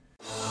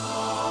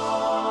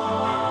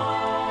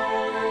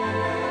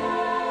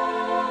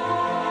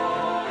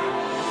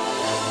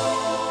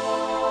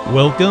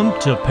Welcome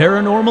to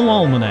Paranormal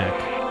Almanac.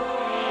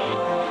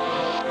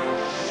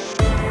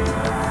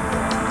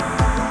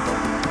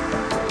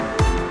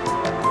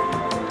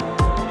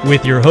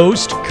 With your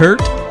host,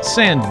 Kurt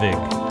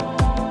Sandvig.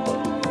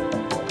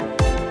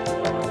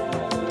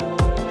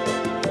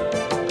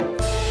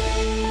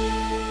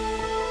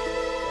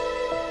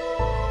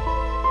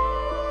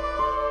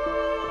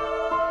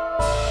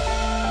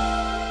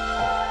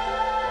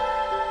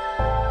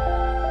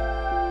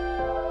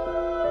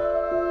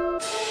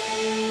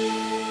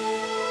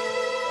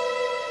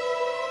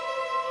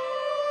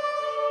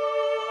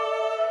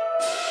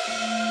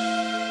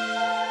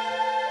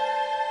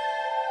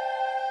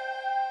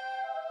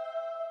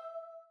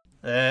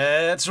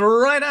 That's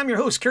right, I'm your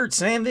host, Kurt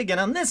Sandvig, and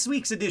on this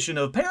week's edition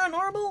of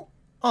Paranormal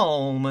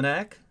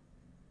Almanac,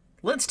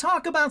 let's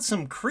talk about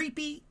some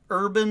creepy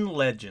urban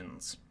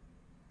legends.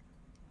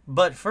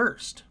 But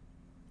first,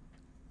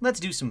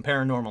 let's do some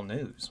paranormal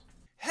news.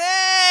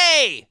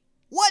 Hey!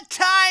 What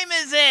time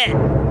is it?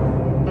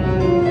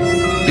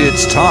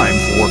 It's time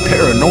for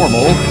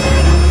Paranormal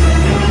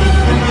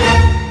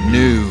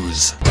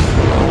News.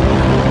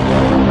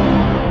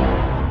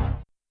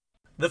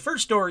 The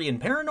first story in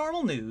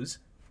paranormal news: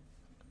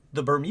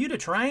 the Bermuda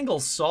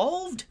Triangle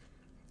solved?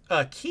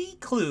 A key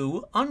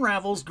clue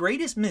unravels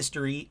greatest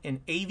mystery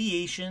in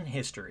aviation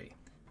history.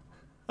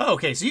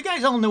 Okay, so you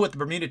guys all know what the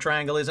Bermuda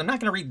Triangle is. I'm not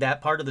going to read that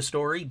part of the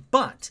story,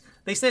 but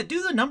they said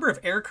due to the number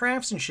of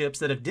aircrafts and ships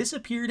that have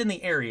disappeared in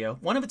the area,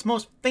 one of its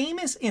most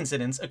famous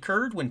incidents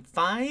occurred when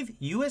 5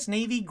 U.S.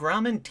 Navy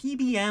Grumman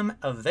TBM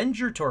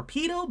Avenger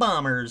torpedo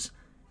bombers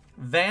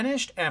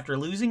vanished after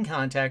losing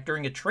contact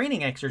during a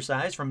training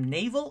exercise from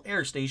Naval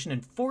Air Station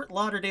in Fort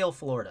Lauderdale,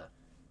 Florida.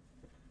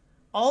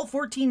 All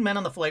 14 men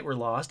on the flight were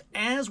lost,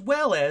 as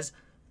well as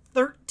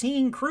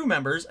 13 crew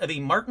members of a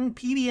Martin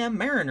PBM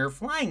Mariner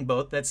flying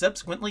boat that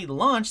subsequently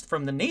launched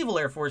from the Naval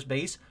Air Force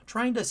Base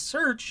trying to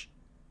search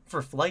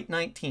for Flight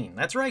 19.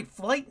 That's right,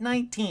 Flight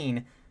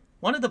 19,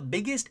 one of the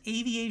biggest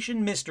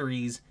aviation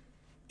mysteries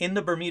in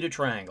the Bermuda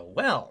Triangle.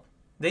 Well,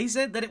 they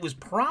said that it was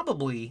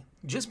probably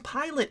just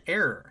pilot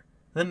error.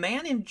 The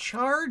man in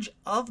charge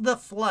of the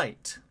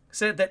flight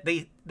said that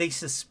they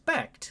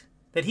suspect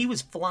that he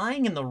was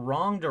flying in the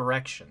wrong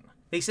direction.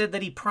 They said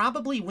that he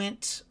probably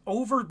went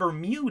over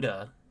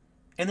Bermuda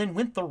and then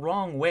went the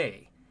wrong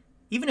way.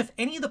 Even if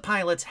any of the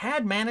pilots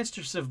had managed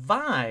to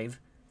survive,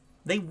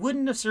 they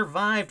wouldn't have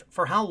survived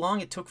for how long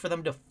it took for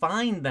them to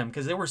find them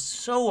because they were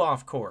so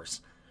off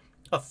course.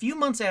 A few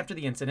months after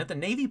the incident, the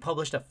Navy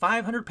published a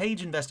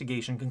 500-page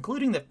investigation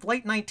concluding that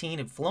Flight 19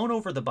 had flown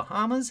over the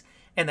Bahamas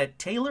and that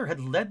Taylor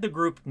had led the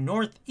group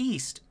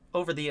northeast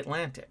over the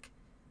Atlantic,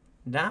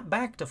 not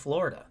back to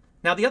Florida.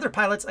 Now, the other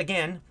pilots,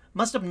 again,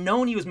 must have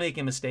known he was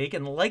making a mistake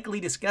and likely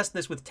discussed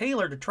this with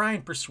Taylor to try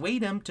and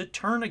persuade him to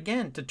turn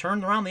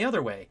around the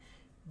other way.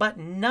 But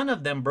none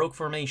of them broke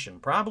formation,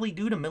 probably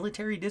due to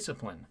military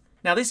discipline.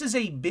 Now, this is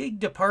a big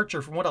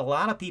departure from what a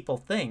lot of people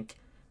think,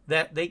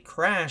 that they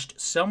crashed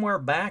somewhere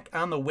back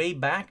on the way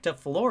back to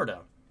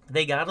Florida.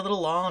 They got a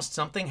little lost,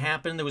 something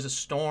happened, there was a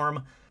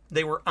storm,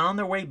 they were on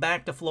their way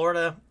back to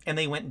Florida, and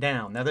they went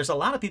down. Now, there's a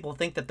lot of people who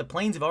think that the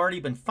planes have already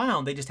been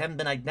found, they just haven't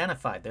been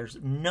identified. There's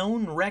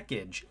known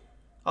wreckage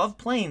of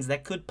planes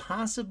that could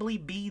possibly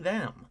be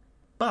them,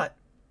 but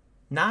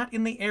not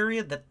in the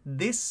area that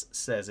this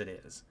says it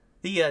is.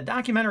 The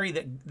documentary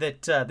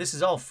that this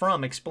is all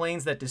from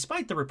explains that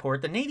despite the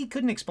report, the Navy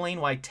couldn't explain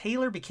why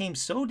Taylor became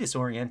so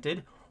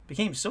disoriented,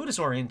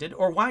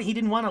 or why he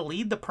didn't want to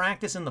lead the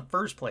practice in the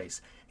first place.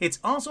 It's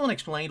also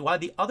unexplained why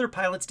the other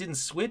pilots didn't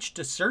switch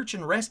to search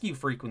and rescue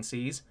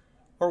frequencies,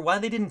 or why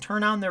they didn't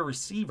turn on their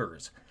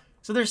receivers.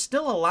 So there's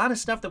still a lot of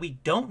stuff that we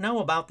don't know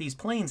about these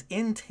planes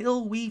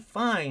until we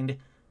find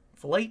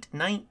Flight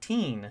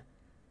 19.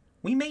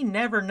 We may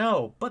never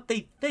know, but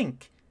they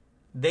think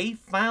they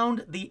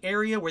found the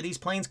area where these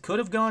planes could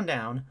have gone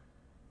down.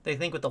 They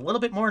think with a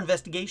little bit more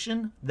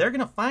investigation, they're going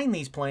to find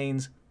these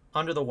planes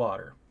under the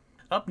water.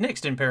 Up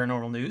next in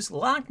paranormal news,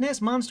 Loch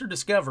Ness Monster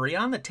discovery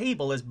on the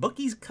table as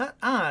bookies cut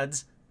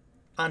odds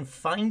on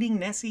finding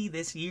Nessie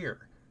this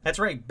year. That's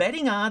right,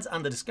 betting odds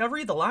on the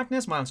discovery of the Loch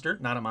Ness Monster,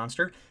 not a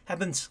monster, have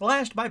been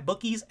slashed by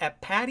bookies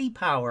at Paddy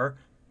Power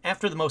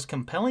after the most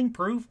compelling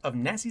proof of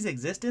Nessie's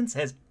existence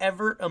has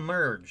ever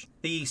emerged.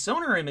 The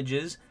sonar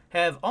images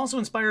have also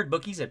inspired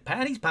bookies at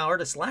Paddy's Power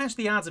to slash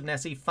the odds of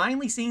Nessie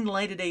finally seeing the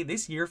light of day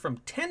this year from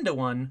 10 to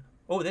 1.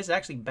 Oh, this is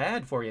actually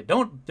bad for you.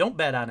 Don't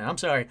bet on it. I'm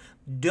sorry.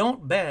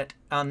 Don't bet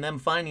on them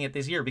finding it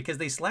this year because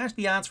they slashed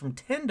the odds from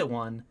 10 to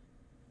 1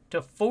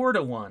 to 4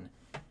 to 1.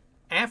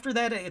 After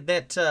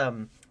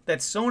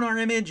that sonar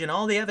image and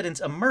all the evidence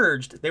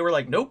emerged, they were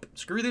like, nope,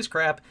 screw this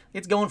crap.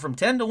 It's going from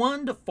 10 to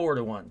 1 to 4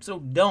 to 1. So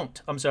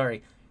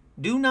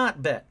do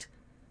not bet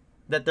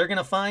that they're going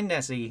to find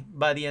Nessie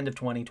by the end of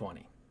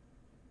 2020.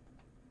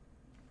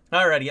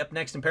 Alrighty, up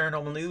next in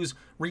paranormal news,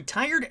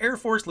 retired Air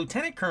Force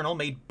Lieutenant Colonel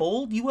made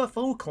bold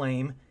UFO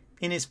claim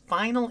in his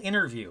final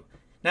interview.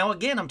 Now,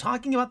 again, I'm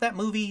talking about that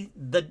movie,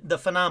 The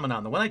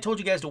Phenomenon, the one I told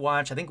you guys to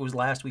watch. I think it was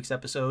last week's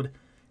episode.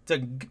 It's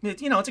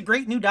It's a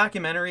great new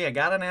documentary. I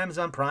got it on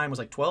Amazon Prime. It was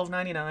like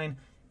 $12.99.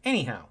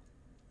 Anyhow,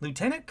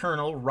 Lieutenant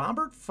Colonel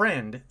Robert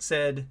Friend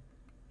said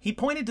he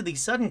pointed to the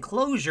sudden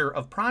closure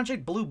of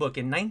Project Blue Book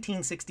in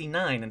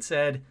 1969 and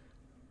said,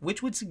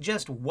 which would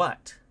suggest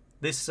what?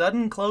 This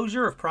sudden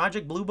closure of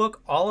Project Blue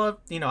Book out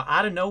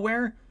of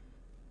nowhere?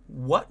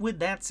 What would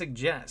that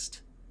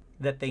suggest?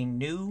 That they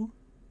knew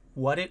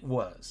what it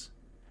was.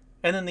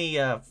 And then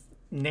the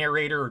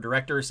narrator or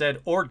director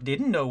said, or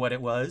didn't know what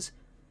it was.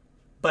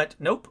 But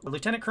nope,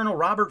 Lieutenant Colonel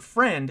Robert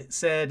Friend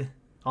said,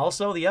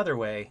 also the other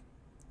way,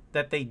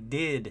 that they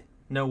did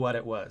know what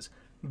it was.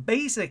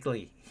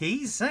 Basically,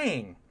 he's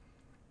saying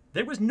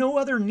there was no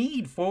other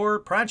need for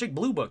Project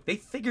Blue Book. They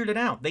figured it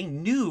out. They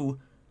knew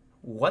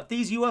what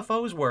these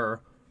UFOs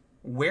were,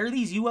 where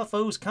these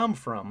UFOs come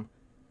from,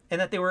 and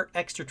that they were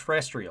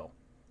extraterrestrial.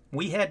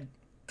 We had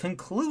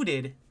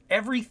concluded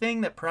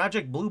everything that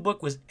Project Blue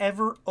Book was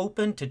ever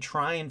open to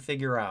try and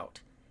figure out.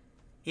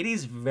 It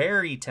is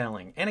very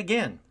telling. And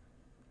again,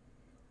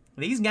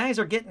 these guys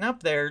are getting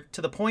up there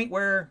to the point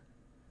where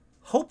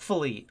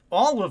hopefully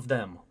all of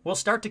them will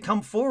start to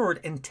come forward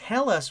and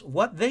tell us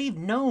what they've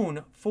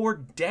known for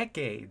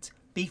decades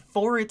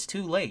before it's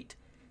too late.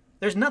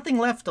 There's nothing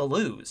left to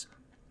lose.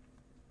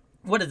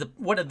 What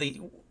are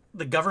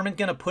the government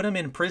going to put them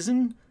in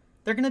prison?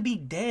 They're going to be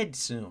dead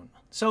soon.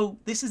 So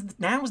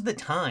now's the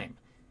time.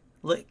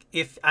 Look,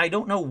 if I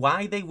don't know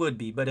why they would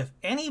be, but if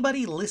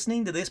anybody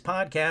listening to this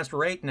podcast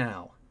right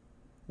now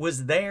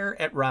was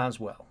there at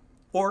Roswell,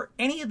 or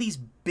any of these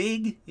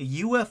big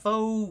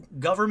UFO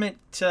government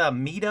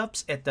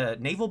meetups at the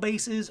naval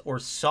bases, or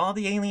saw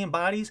the alien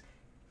bodies,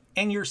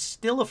 and you're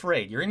still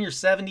afraid, you're in your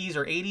 70s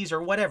or 80s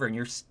or whatever, and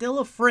you're still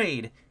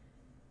afraid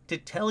to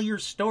tell your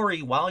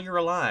story while you're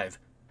alive,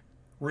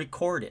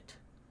 record it.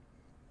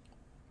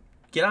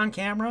 Get on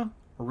camera,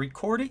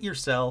 record it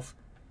yourself,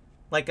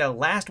 like a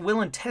last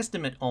will and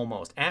testament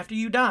almost. After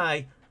you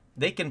die,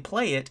 they can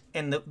play it,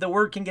 and the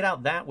word can get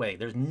out that way.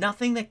 There's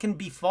nothing that can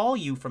befall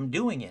you from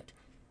doing it.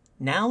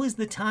 Now is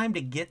the time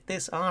to get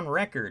this on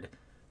record,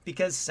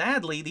 because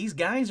sadly, these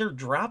guys are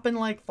dropping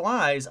like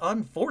flies.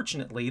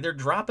 Unfortunately, they're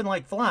dropping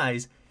like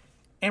flies,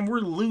 and we're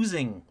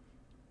losing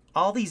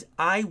all these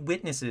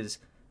eyewitnesses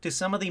to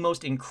some of the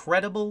most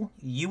incredible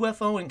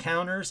UFO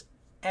encounters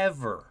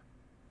ever.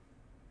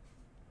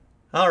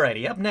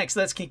 Alrighty, up next,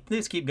 let's keep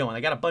going. I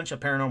got a bunch of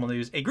paranormal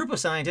news. A group of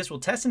scientists will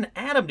test an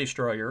atom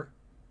destroyer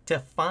to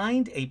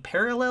find a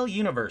parallel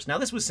universe. Now,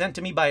 this was sent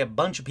to me by a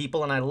bunch of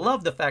people, and I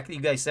love the fact that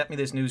you guys sent me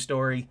this news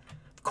story.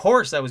 Of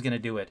course I was going to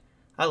do it.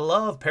 I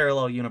love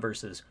parallel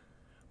universes.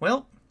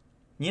 Well,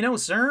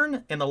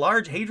 CERN and the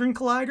Large Hadron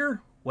Collider?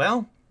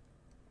 Well,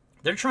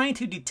 they're trying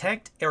to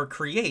detect or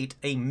create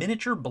a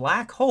miniature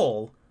black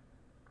hole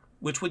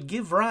which would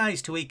give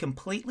rise to a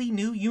completely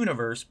new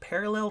universe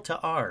parallel to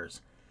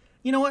ours.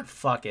 You know what?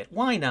 Fuck it.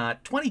 Why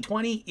not?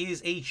 2020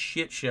 is a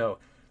shit show.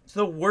 It's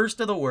the worst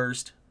of the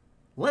worst.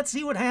 Let's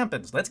see what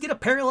happens. Let's get a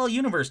parallel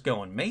universe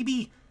going.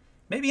 Maybe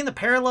in the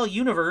parallel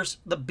universe,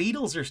 the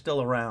Beatles are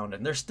still around,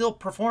 and they're still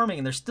performing,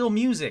 and there's still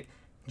music.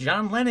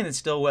 John Lennon is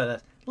still with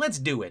us. Let's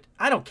do it.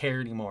 I don't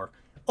care anymore.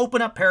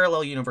 Open up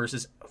parallel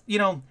universes.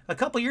 A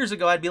couple years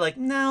ago, I'd be like,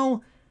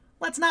 no,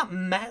 let's not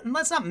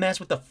mess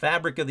with the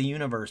fabric of the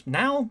universe.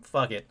 Now,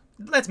 fuck it.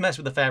 Let's mess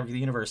with the fabric of the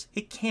universe.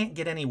 It can't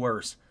get any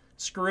worse.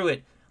 Screw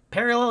it.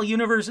 Parallel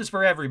universes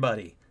for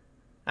everybody.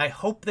 I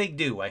hope they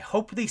do. I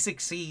hope they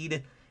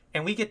succeed,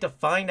 and we get to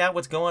find out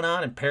what's going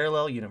on in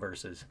parallel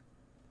universes.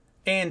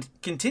 And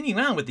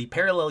continuing on with the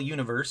parallel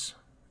universe,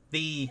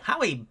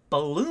 how a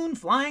balloon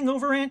flying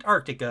over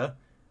Antarctica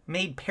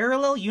made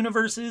parallel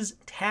universes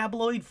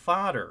tabloid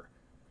fodder.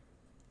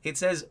 It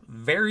says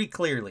very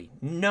clearly,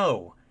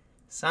 no,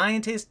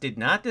 scientists did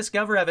not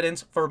discover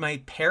evidence for a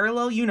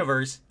parallel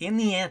universe in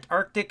the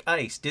Antarctic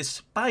ice,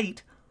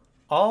 despite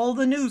all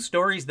the news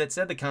stories that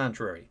said the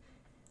contrary.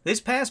 This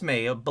past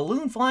May, a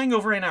balloon flying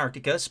over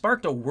Antarctica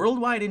sparked a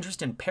worldwide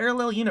interest in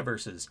parallel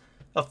universes.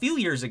 A few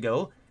years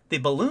ago, the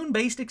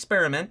balloon-based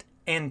experiment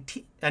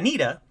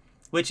ANITA,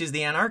 which is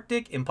the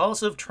Antarctic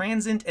Impulsive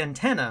Transient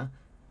Antenna,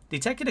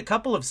 detected a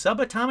couple of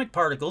subatomic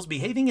particles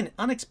behaving in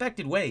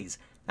unexpected ways.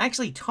 I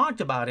actually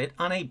talked about it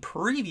on a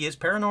previous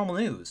Paranormal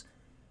News.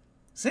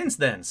 Since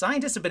then,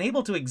 scientists have been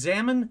able to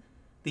examine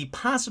the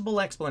possible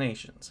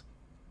explanations,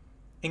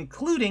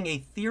 including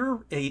a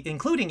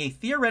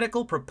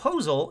theoretical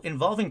proposal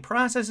involving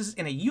processes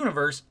in a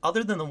universe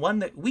other than the one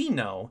that we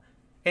know,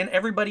 and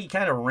everybody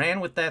kind of ran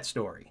with that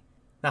story.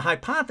 The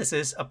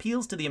hypothesis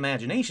appeals to the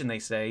imagination, they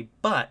say,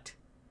 but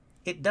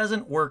it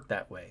doesn't work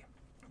that way.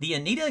 The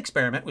ANITA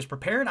experiment was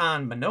prepared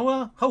on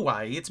Manoa,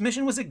 Hawaii. Its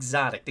mission was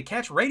exotic, to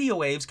catch radio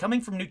waves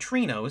coming from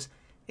neutrinos,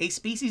 a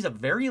species of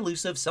very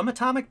elusive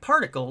subatomic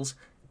particles,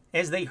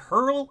 as they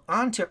hurl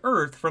onto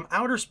Earth from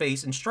outer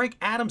space and strike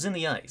atoms in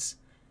the ice.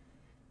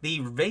 The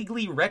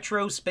vaguely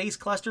retro space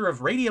cluster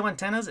of radio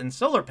antennas and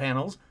solar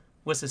panels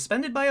was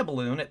suspended by a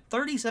balloon at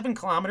 37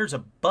 kilometers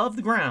above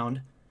the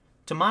ground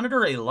to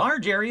monitor a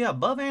large area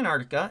above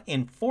Antarctica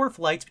in 4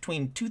 flights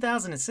between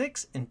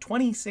 2006 and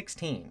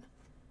 2016.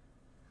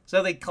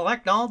 So they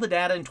collect all the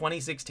data in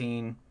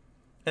 2016,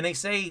 and they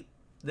say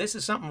this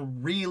is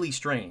something really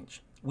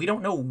strange. We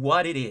don't know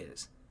what it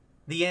is.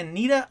 The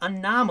Anita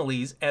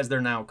anomalies, as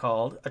they're now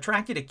called,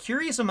 attracted a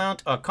cautious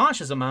amount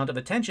of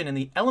attention in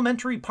the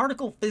elementary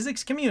particle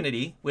physics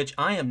community, which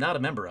I am not a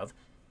member of.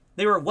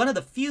 They were one of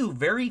the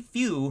very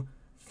few,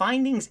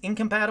 findings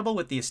incompatible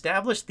with the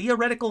established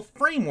theoretical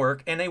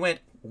framework, and they went,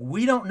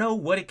 we don't know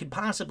what it could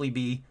possibly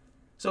be,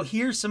 so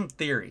here's some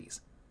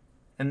theories.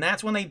 And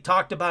that's when they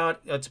talked about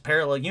it's a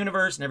parallel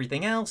universe and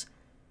everything else.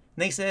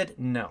 And they said,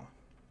 no.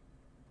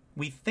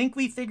 We think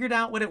we figured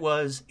out what it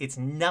was. It's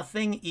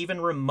nothing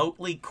even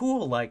remotely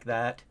cool like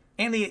that.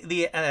 And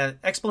the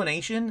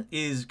explanation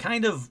is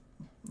kind of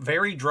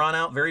very drawn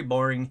out, very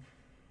boring.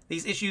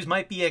 These issues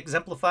might be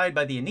exemplified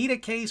by the Anita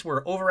case,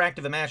 where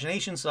overactive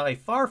imagination saw a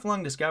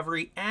far-flung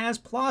discovery as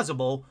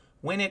plausible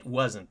when it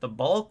wasn't. The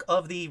bulk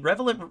of the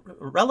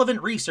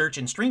relevant research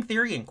in string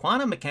theory and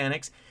quantum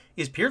mechanics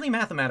is purely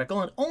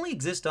mathematical and only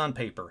exists on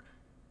paper.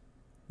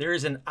 There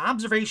is an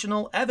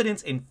observational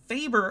evidence in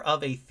favor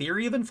of a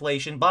theory of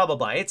inflation, blah, blah,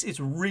 blah. It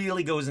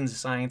really goes into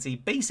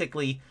sciencey.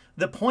 Basically,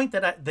 the point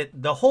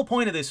the whole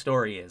point of this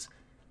story is,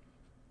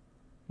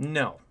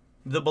 no,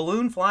 the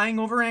balloon flying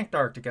over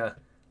Antarctica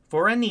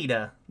for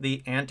Anita,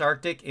 the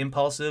Antarctic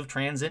Impulsive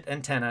Transient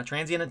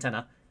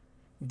Antenna,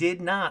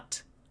 did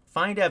not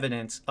find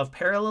evidence of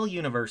parallel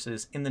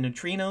universes in the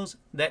neutrinos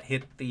that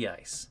hit the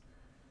ice.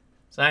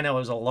 So I know it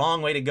was a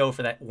long way to go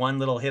for that one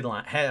little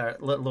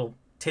little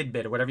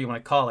tidbit or whatever you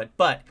want to call it.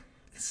 But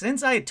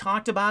since I had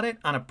talked about it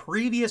on a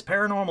previous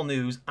paranormal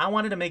news, I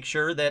wanted to make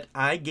sure that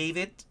I gave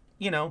it,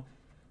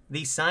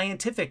 the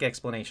scientific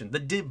explanation, the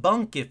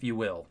debunk, if you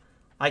will.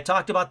 I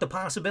talked about the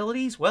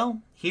possibilities.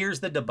 Well,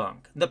 here's the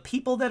debunk. The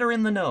people that are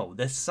in the know,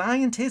 the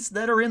scientists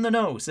that are in the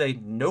know say,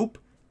 nope,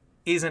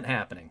 isn't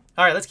happening.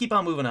 All right, let's keep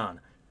on moving on.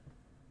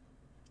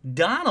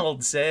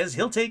 Donald says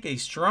he'll take a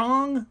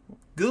strong,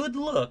 good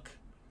look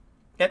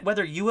at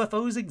whether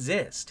UFOs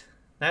exist.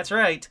 That's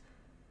right.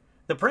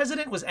 The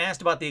president was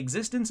asked about the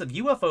existence of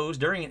UFOs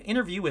during an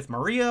interview with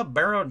Maria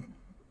Barraudin,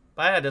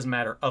 it doesn't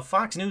matter, of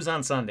Fox News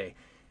on Sunday.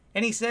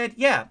 And he said,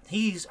 yeah,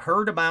 he's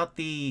heard about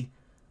the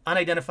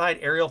Unidentified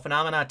Aerial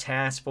Phenomena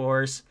Task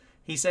Force.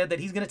 He said that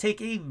he's going to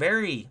take a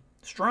very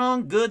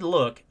strong, good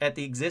look at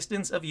the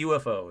existence of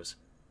UFOs.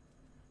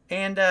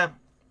 And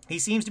he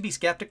seems to be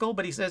skeptical,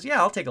 but he says, yeah,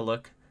 I'll take a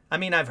look. I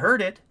mean, I've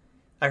heard it.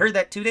 I heard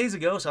that 2 days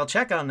ago, so I'll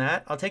check on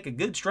that. I'll take a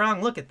good,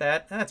 strong look at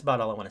that. And that's about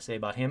all I want to say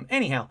about him.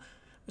 Anyhow,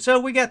 so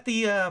we got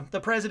the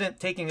president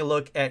taking a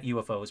look at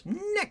UFOs.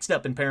 Next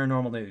up in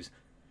paranormal news,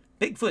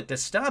 Bigfoot to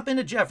stop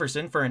into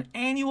Jefferson for an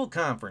annual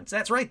conference.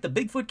 That's right, the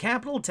Bigfoot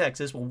capital of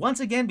Texas will once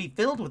again be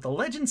filled with the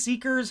legend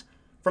seekers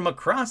from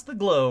across the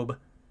globe,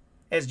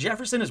 as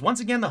Jefferson is once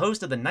again the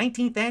host of the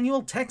 19th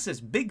annual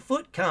Texas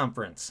Bigfoot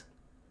Conference.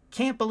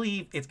 Can't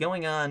believe it's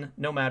going on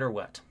no matter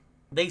what.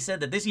 They said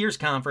that this year's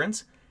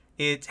conference,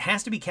 it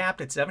has to be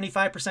capped at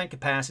 75%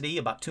 capacity,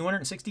 about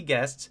 260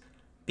 guests,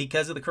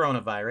 because of the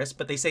coronavirus,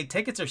 but they say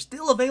tickets are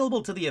still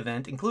available to the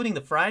event, including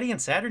the Friday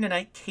and Saturday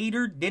night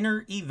catered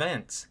dinner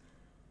events.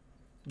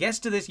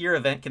 Guests to this year's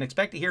event can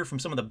expect to hear from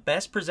some of the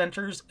best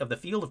presenters of the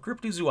field of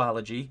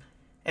cryptozoology,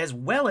 as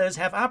well as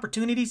have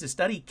opportunities to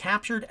study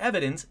captured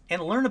evidence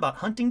and learn about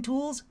hunting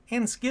tools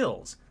and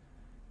skills.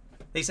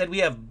 They said we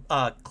have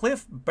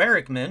Cliff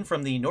Barrickman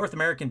from the North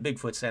American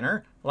Bigfoot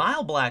Center,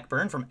 Lyle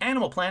Blackburn from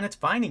Animal Planet's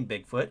Finding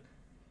Bigfoot,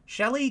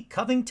 Shelley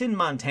Covington,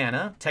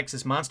 Montana,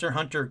 Texas monster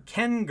hunter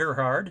Ken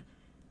Gerhard,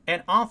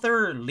 and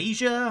author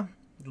Leisha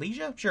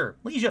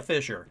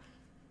Fisher.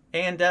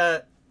 And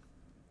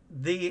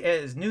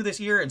is new this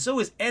year, and so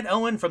is Ed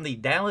Owen from the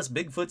Dallas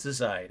Bigfoot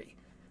Society.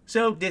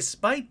 So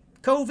despite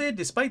COVID,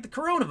 despite the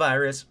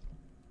coronavirus,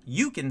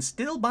 you can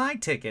still buy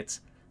tickets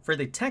for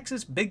the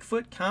Texas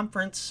Bigfoot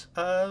Conference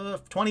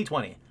of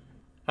 2020.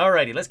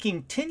 Alrighty, let's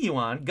continue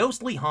on.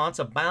 Ghostly haunts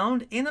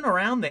abound in and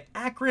around the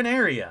Akron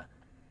area.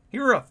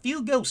 Here are a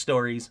few ghost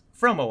stories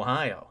from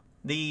Ohio.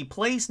 The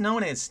place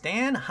known as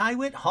Stan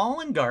Highwit Hall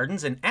and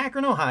Gardens in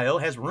Akron, Ohio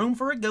has room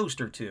for a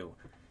ghost or two.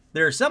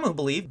 There are some who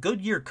believe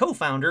Goodyear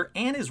co-founder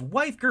and his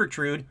wife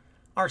Gertrude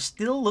are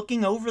still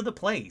looking over the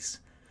place.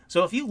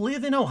 So if you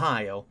live in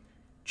Ohio,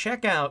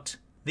 check out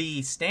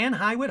the Stan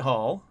Highwit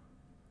Hall,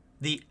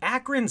 the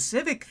Akron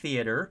Civic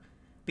Theater,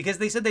 because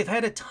they said they've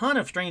had a ton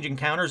of strange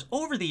encounters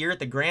over the year at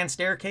the grand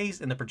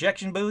staircase, in the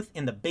projection booth,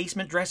 in the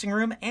basement dressing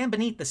room, and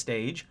beneath the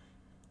stage.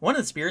 One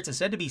of the spirits is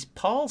said to be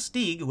Paul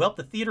Stieg, who helped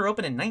the theater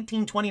open in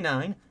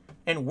 1929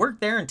 and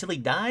worked there until he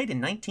died in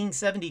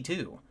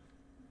 1972.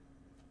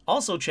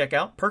 Also check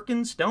out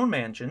Perkins Stone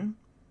Mansion.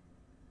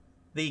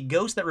 The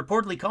ghost that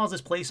reportedly calls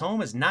this place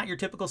home is not your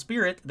typical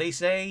spirit. They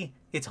say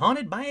it's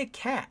haunted by a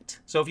cat.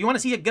 So if you want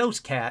to see a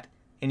ghost cat,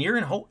 and you're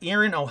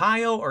in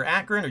Ohio or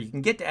Akron, or you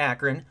can get to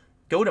Akron,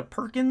 go to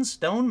Perkins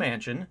Stone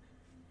Mansion.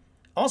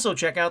 Also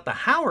check out the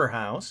Hauer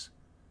House.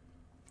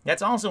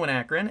 That's also in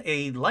Akron.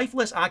 A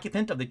lifeless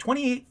occupant of the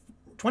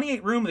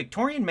 28-room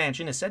Victorian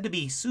mansion is said to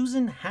be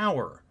Susan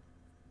Hauer.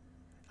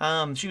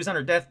 She was on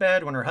her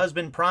deathbed when her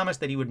husband promised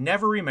that he would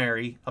never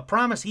remarry, a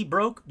promise he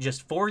broke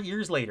just 4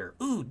 years later.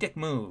 Ooh, dick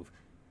move.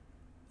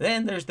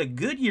 Then there's the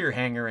Goodyear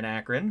hangar in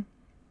Akron.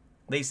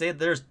 They said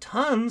there's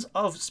tons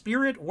of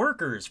spirit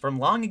workers from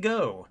long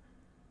ago.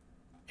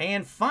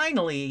 And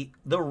finally,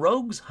 the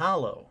Rogues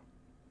Hollow.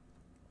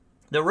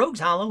 The Rogues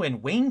Hollow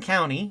in Wayne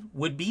County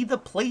would be the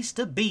place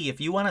to be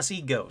if you want to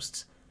see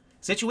ghosts.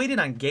 Situated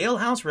on Gale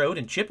House Road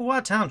in Chippewa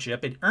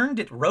Township, it earned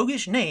its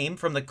roguish name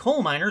from the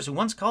coal miners who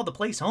once called the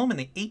place home in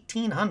the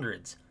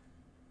 1800s.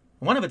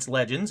 One of its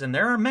legends, and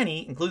there are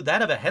many, include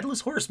that of a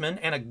headless horseman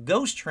and a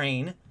ghost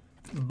train,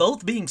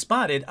 both being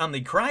spotted on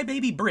the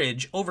Crybaby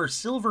Bridge over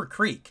Silver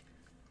Creek.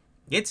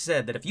 It's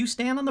said that if you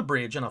stand on the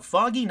bridge on a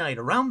foggy night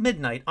around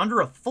midnight under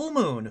a full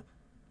moon,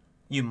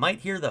 you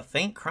might hear the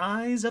faint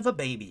cries of a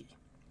baby.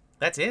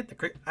 That's it.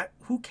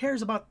 Who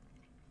cares about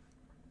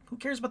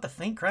the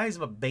faint cries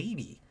of a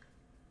baby?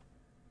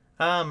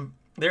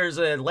 There's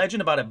a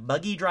legend about a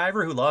buggy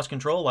driver who lost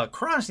control while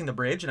crossing the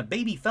bridge and a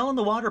baby fell in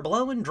the water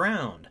below and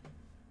drowned.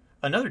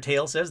 Another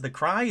tale says the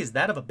cry is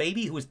that of a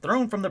baby who was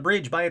thrown from the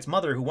bridge by its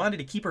mother who wanted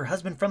to keep her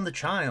husband from the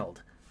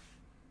child.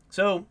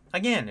 So,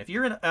 again, if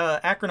you're in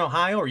Akron,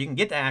 Ohio, or you can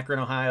get to Akron,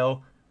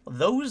 Ohio,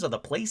 those are the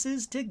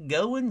places to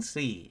go and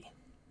see.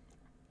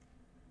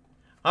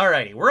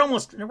 Alrighty, we're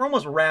almost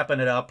wrapping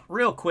it up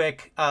real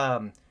quick.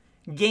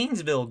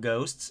 Gainesville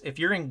ghosts. If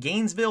you're in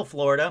Gainesville,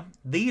 Florida,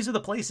 these are the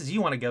places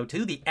you want to go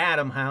to. The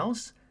Adam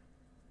House.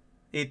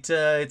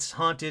 It's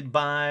haunted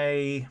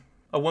by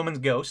a woman's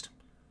ghost.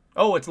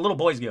 Oh, it's a little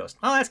boy's ghost.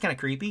 Oh, that's kind of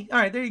creepy. All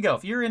right, there you go.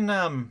 If you're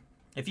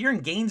in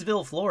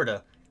Gainesville,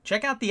 Florida,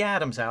 check out the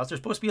Adams House. There's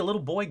supposed to be a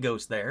little boy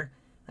ghost there.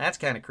 That's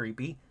kind of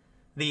creepy.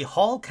 The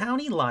Hall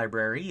County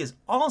Library is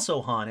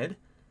also haunted.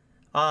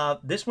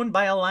 This one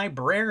by a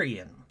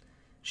librarian.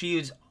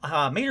 She's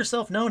made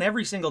herself known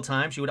every single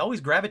time. She would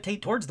always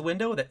gravitate towards the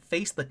window that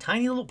faced the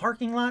tiny little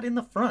parking lot in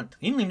the front.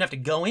 You don't even have to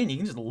go in. You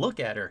can just look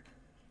at her.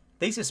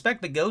 They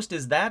suspect the ghost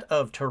is that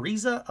of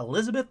Teresa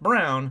Elizabeth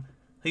Brown,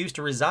 who used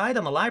to reside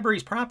on the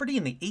library's property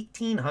in the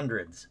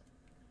 1800s.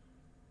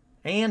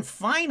 And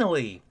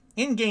finally,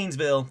 in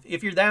Gainesville,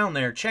 if you're down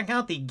there, check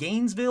out the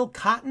Gainesville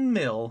Cotton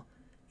Mill.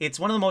 It's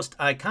one of the most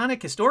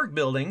iconic historic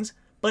buildings,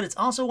 but it's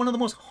also one of the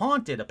most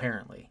haunted,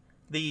 apparently.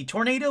 The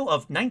tornado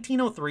of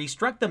 1903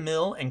 struck the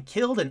mill and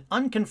killed an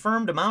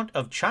unconfirmed amount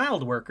of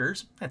child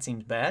workers. That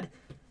seems bad.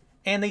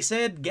 And they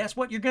said, guess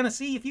what you're going to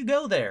see if you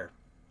go there?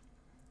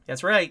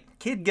 That's right,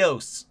 kid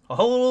ghosts. A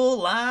whole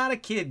lot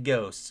of kid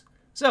ghosts.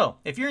 So,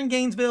 if you're in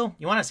Gainesville,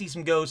 you want to see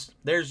some ghosts,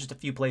 there's just a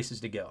few places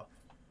to go.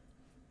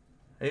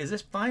 Is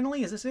this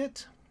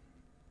it?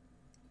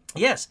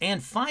 Yes,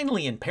 and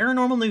finally in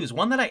paranormal news,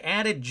 one that I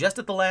added just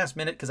at the last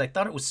minute because I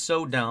thought it was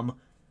so dumb.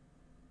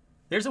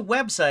 There's a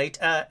website,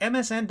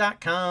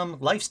 msn.com,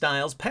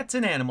 Lifestyles, Pets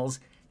and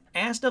Animals,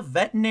 asked a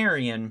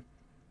veterinarian,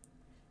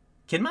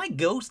 can my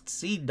ghost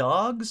see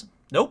dogs?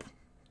 Nope,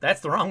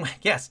 that's the wrong way.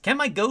 Yes, can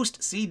my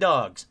ghost see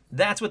dogs?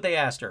 That's what they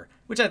asked her,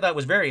 which I thought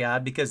was very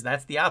odd because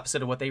that's the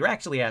opposite of what they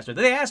actually asked her.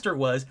 They asked her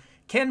was,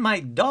 can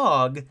my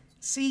dog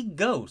see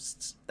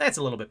ghosts? That's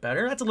a little bit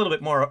better. That's a little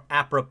bit more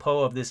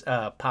apropos of this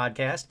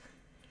podcast.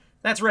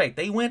 That's right,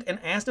 they went and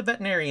asked a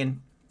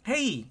veterinarian,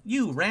 hey,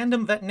 you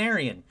random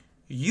veterinarian,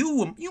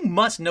 You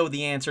must know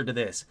the answer to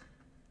this.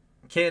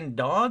 Can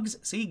dogs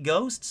see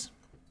ghosts?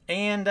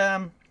 And,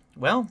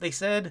 well, they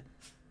said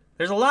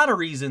there's a lot of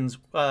reasons.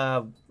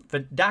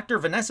 Dr.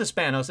 Vanessa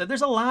Spano said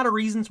there's a lot of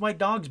reasons why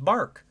dogs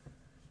bark.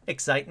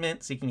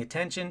 Excitement, seeking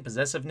attention,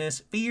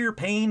 possessiveness, fear,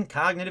 pain,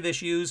 cognitive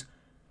issues.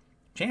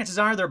 Chances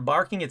are they're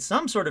barking at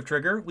some sort of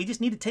trigger. We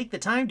just need to take the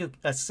time to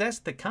assess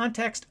the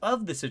context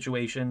of the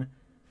situation.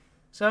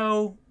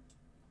 So,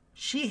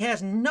 she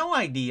has no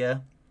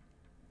idea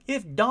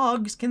if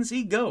dogs can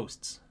see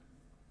ghosts.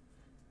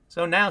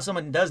 So now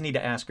someone does need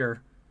to ask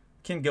her,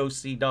 can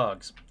ghosts see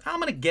dogs? I'm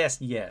going to guess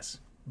yes.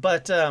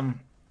 But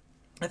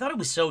I thought it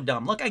was so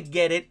dumb. Look, I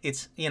get it.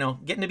 It's,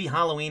 getting to be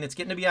Halloween. It's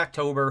getting to be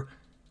October.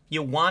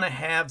 You want to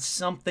have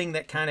something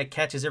that kind of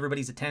catches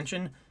everybody's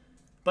attention.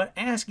 But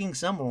asking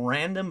some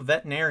random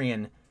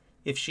veterinarian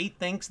if she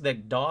thinks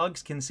that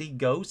dogs can see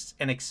ghosts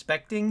and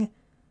expecting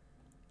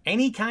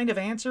any kind of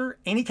answer,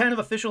 any kind of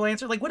official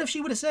answer, like what if she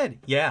would have said,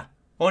 yeah,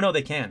 oh no,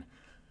 they can.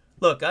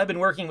 Look, I've been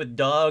working with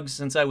dogs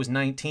since I was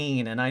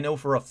 19, and I know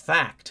for a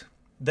fact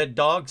that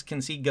dogs can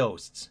see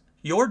ghosts.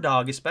 Your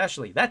dog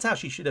especially. That's how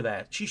she should have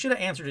asked. She should have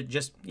answered it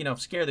just,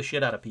 scare the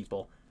shit out of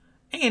people.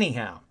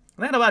 Anyhow,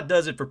 that about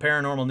does it for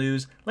paranormal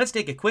news. Let's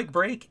take a quick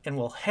break, and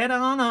we'll head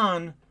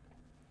on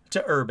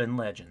to urban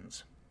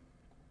legends.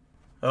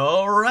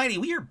 Alrighty,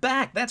 we are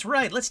back. That's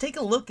right. Let's take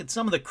a look at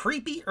some of the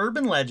creepy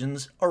urban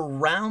legends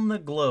around the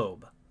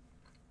globe.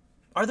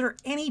 Are there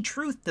any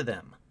truth to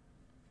them?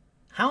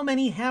 How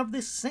many have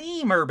the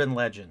same urban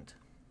legend?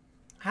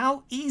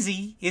 How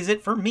easy is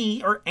it for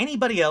me or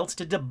anybody else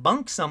to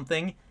debunk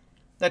something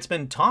that's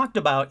been talked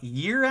about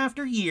year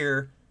after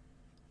year,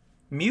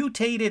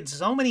 mutated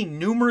so many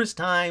numerous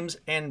times,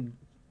 and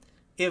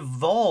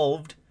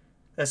evolved,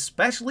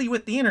 especially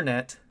with the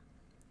internet?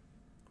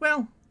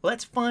 Well,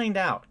 let's find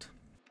out.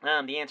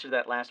 The answer to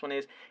that last one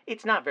is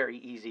it's not very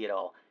easy at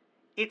all.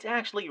 It's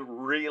actually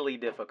really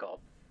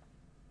difficult.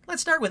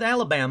 Let's start with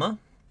Alabama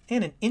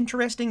and an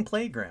interesting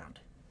playground.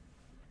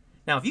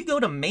 Now, if you go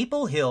to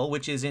Maple Hill,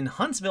 which is in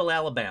Huntsville,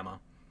 Alabama,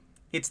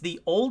 it's the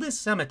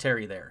oldest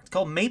cemetery there. It's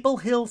called Maple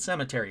Hill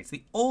Cemetery. It's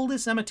the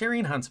oldest cemetery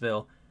in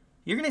Huntsville.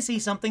 You're going to see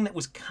something that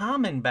was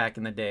common back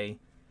in the day,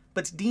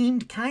 but it's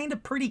deemed kind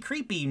of pretty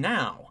creepy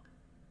now.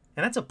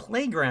 And that's a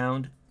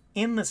playground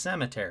in the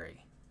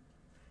cemetery.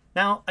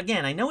 Now,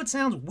 again, I know it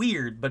sounds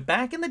weird, but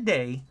back in the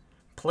day,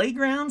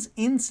 playgrounds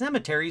in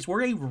cemeteries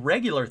were a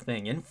regular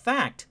thing. In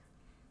fact,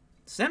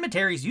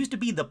 cemeteries used to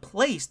be the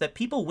place that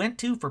people went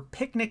to for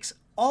picnics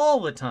all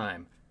the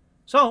time.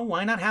 So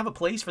why not have a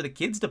place for the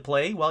kids to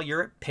play while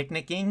you're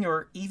picnicking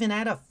or even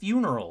at a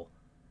funeral?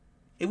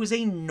 It was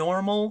a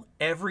normal,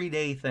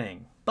 everyday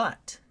thing.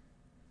 But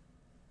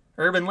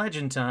urban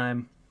legend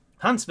time,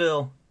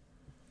 Huntsville,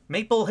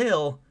 Maple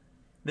Hill,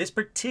 this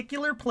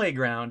particular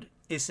playground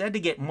is said to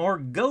get more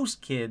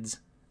ghost kids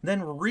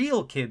than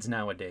real kids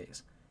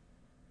nowadays.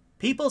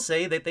 People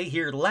say that they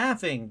hear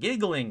laughing,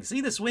 giggling, see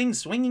the swings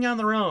swinging on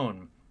their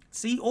own,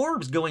 see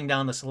orbs going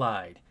down the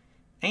slide.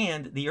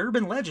 And the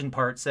urban legend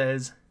part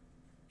says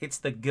it's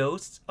the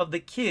ghosts of the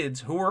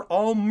kids who were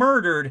all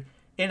murdered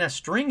in a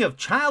string of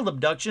child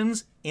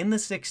abductions in the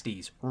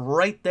 60s,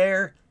 right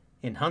there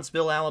in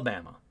Huntsville,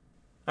 Alabama.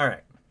 All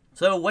right,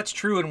 so what's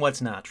true and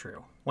what's not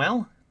true?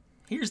 Well,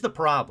 here's the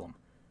problem.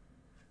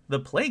 The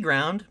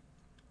playground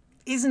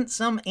isn't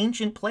some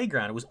ancient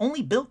playground. It was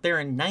only built there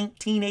in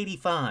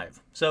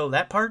 1985, so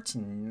that part's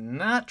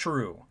not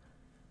true.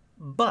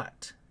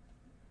 But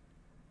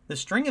the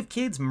string of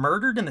kids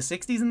murdered in the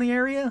 60s in the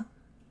area?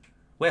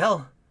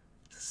 Well,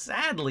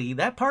 sadly,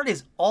 that part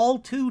is all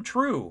too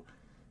true.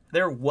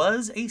 There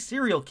was a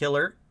serial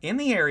killer in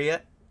the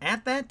area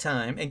at that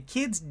time, and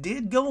kids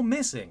did go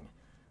missing.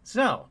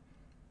 So,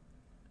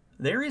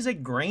 there is a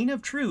grain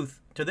of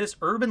truth to this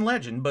urban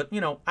legend, but,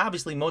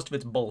 obviously most of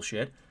it's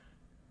bullshit.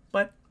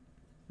 But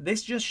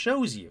this just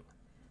shows you.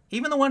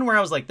 Even the one where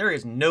I was like, there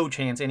is no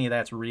chance any of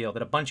that's real,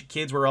 that a bunch of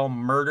kids were all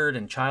murdered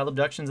in child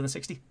abductions in the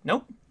 60s.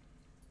 Nope,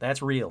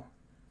 that's real.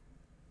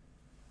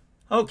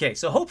 Okay,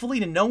 so hopefully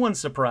to no one's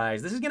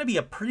surprise, this is going to be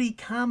a pretty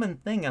common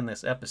thing on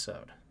this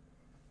episode.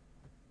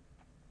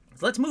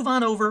 So let's move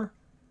on over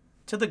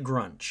to the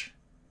Grunch,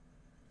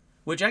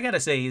 which I gotta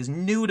say is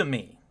new to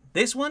me.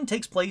 This one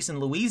takes place in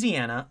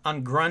Louisiana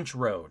on Grunch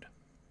Road.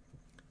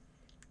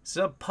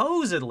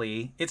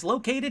 Supposedly, it's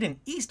located in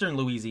eastern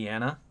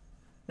Louisiana.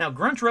 Now,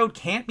 Grunch Road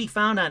can't be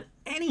found on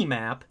any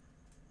map.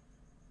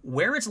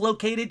 Where it's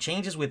located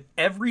changes with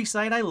every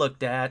site I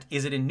looked at.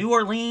 Is it in New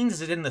Orleans?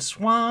 Is it in the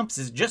swamps?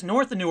 Is it just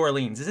north of New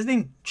Orleans? Is it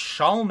in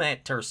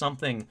Chalmette or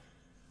something?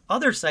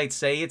 Other sites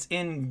say it's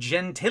in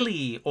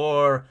Gentilly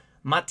or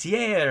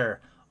Matière.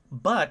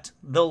 But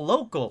the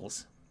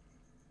locals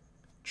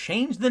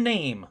changed the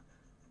name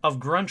of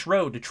Grunch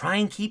Road to try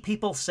and keep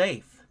people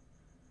safe.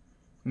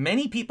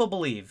 Many people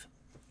believe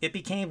it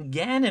became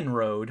Gannon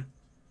Road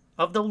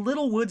of the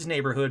Little Woods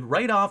neighborhood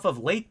right off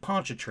of Lake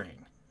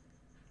Pontchartrain.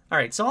 All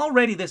right, so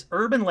already this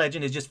urban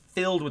legend is just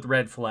filled with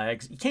red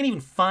flags. You can't even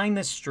find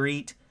this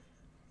street.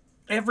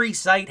 Every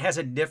site has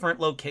a different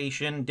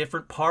location,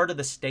 different part of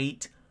the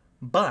state.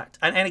 But,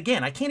 and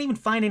again, I can't even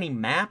find any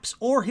maps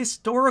or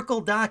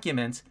historical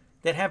documents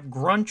that have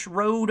Grunch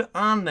Road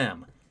on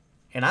them.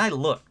 And I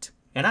looked,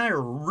 and I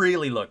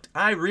really looked.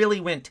 I really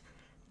went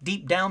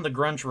deep down the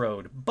Grunch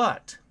Road.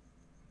 But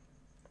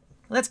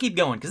let's keep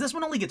going, because this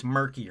one only gets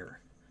murkier.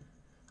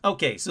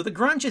 Okay, so the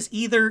Grunch is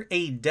either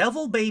a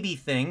devil baby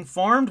thing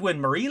formed when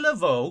Marie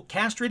Laveau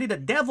castrated a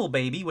devil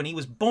baby when he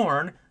was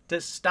born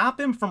to stop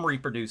him from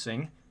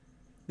reproducing.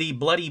 The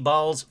bloody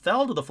balls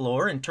fell to the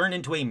floor and turned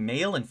into a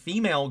male and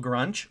female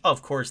Grunch,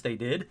 of course they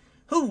did,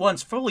 who,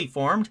 once fully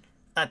formed,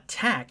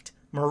 attacked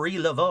Marie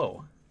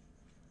Laveau.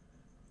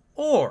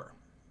 Or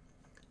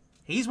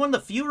he's one of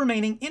the few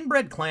remaining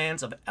inbred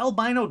clans of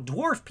albino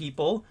dwarf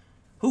people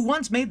who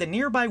once made the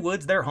nearby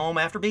woods their home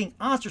after being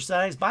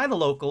ostracized by the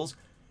locals,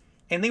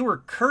 and they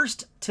were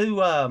cursed to,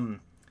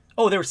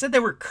 they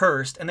were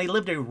cursed, and they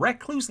lived a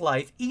recluse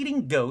life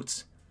eating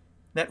goats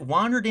that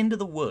wandered into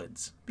the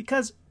woods.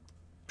 Because,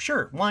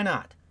 sure, why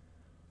not?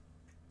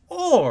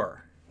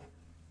 Or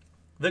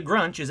the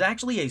Grunch is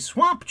actually a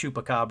swamp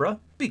chupacabra,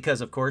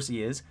 because of course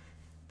he is.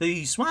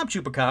 The swamp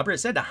chupacabra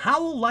is said to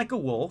howl like a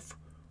wolf,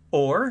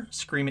 or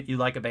scream at you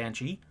like a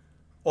banshee,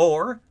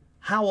 or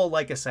howl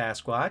like a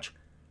Sasquatch.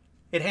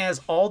 It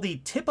has all the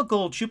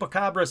typical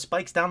chupacabra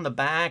spikes down the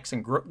backs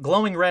and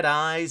glowing red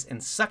eyes,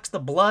 and sucks the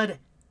blood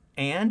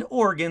and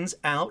organs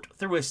out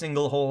through a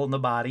single hole in the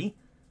body.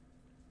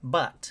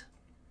 But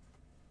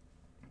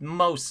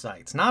most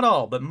sites, not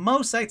all, but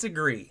most sites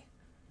agree.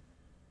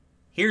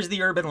 Here's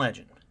the urban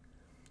legend.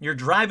 You're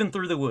driving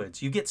through the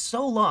woods. You get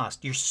so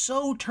lost, you're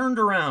so turned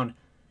around,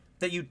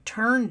 that you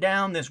turn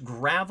down this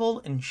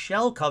gravel and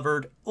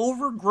shell-covered,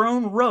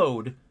 overgrown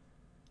road,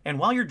 and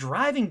while you're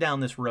driving down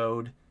this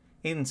road,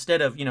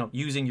 instead of,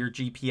 using your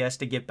GPS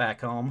to get back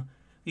home,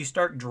 you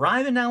start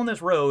driving down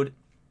this road,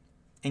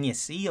 and you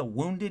see a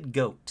wounded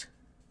goat.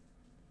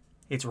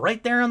 It's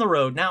right there on the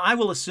road. Now, I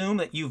will assume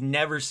that you've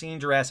never seen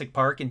Jurassic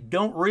Park and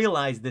don't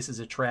realize this is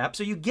a trap,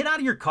 so you get out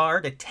of your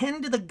car to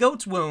tend to the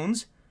goat's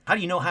wounds. How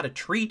do you know how to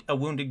treat a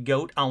wounded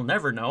goat? I'll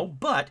never know,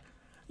 but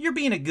you're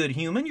being a good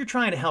human. You're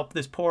trying to help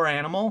this poor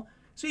animal.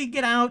 So you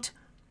get out.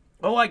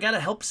 Oh, I gotta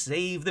help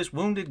save this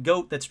wounded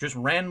goat that's just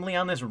randomly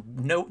on this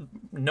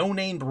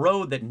no-named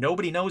road that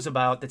nobody knows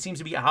about, that seems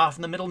to be off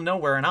in the middle of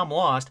nowhere, and I'm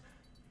lost.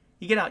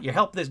 You get out, you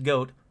help this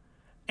goat,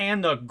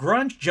 and the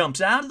grunch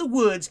jumps out of the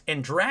woods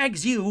and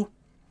drags you,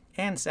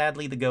 and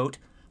sadly the goat,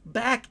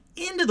 back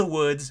into the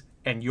woods,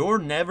 and you're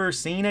never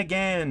seen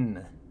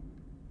again.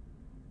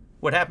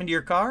 What happened to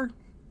your car?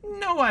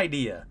 No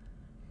idea.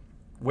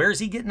 Where's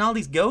he getting all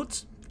these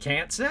goats?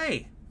 Can't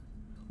say.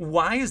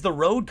 Why is the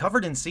road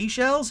covered in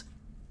seashells?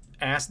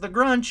 Ask the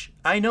Grunch.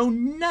 I know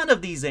none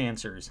of these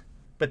answers.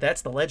 But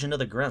that's the legend of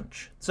the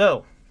Grunch.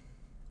 So,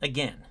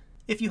 again,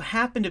 if you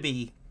happen to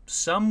be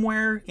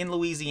somewhere in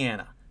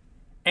Louisiana,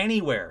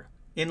 anywhere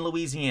in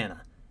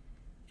Louisiana,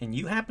 and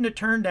you happen to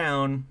turn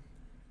down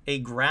a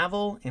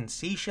gravel and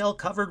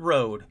seashell-covered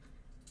road,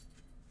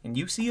 and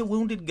you see a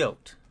wounded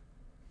goat,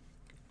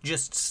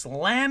 just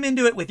slam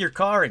into it with your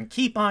car and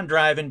keep on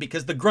driving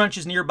because the Grunch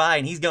is nearby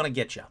and he's going to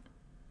get you.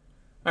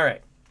 All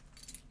right.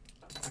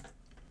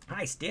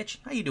 Hi, Stitch.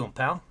 How you doing,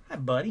 pal? Hi,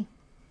 buddy.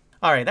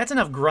 All right, that's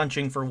enough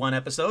grunching for one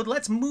episode.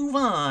 Let's move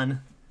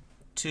on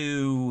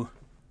to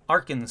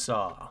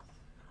Arkansas,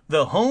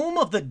 the home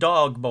of the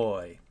Dog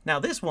Boy. Now,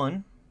 this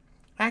one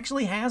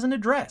actually has an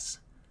address.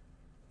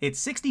 It's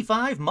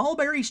 65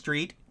 Mulberry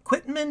Street,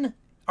 Quitman,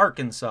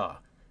 Arkansas.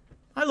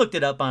 I looked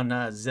it up on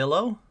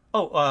Zillow.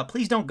 Oh,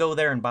 please don't go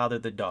there and bother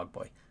the Dog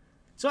Boy.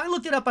 So I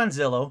looked it up on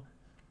Zillow.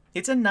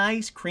 It's a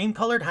nice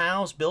cream-colored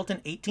house built in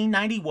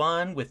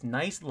 1891 with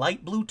nice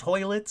light blue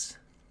toilets.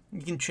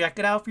 You can check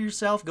it out for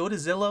yourself. Go to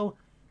Zillow,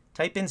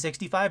 type in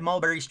 65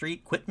 Mulberry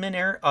Street, Quitman,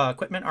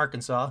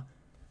 Arkansas.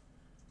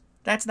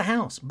 That's the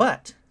house.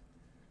 But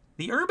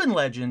the urban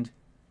legend,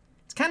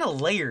 it's kind of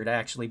layered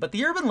actually, but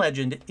the urban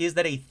legend is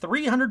that a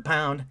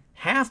 300-pound,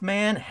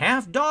 half-man,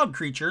 half-dog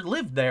creature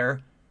lived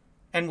there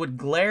and would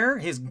glare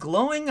his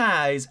glowing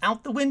eyes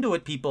out the window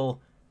at people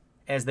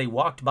as they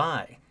walked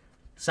by.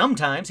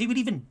 Sometimes he would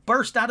even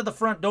burst out of the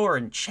front door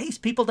and chase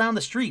people down the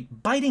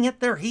street, biting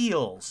at their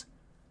heels.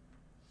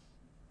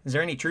 Is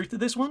there any truth to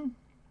this one?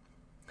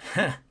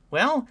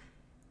 Well,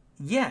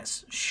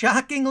 yes,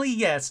 shockingly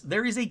yes,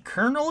 there is a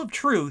kernel of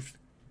truth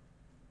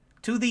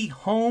to the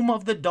home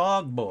of the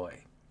Dog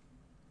Boy.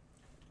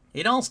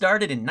 It all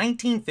started in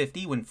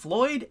 1950 when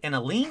Floyd and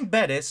Aline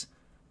Bettis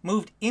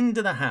moved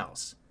into the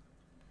house.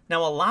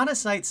 Now, a lot of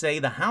sites say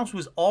the house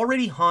was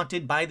already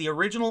haunted by the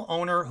original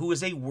owner, who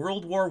was a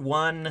World War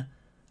I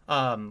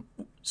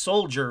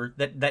soldier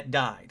that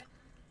died.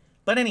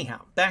 But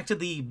anyhow, back to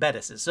the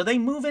Bettises. So they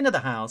move into the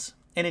house,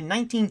 and in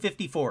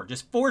 1954,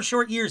 just 4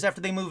 short years after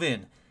they move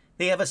in,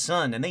 they have a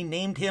son, and they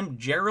named him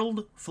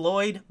Gerald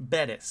Floyd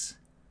Bettis.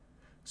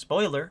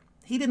 Spoiler,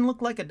 he didn't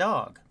look like a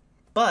dog,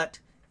 but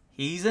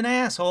he's an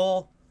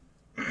asshole.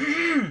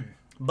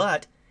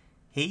 But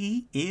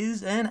he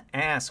is an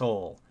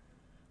asshole.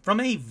 From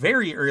a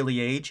very early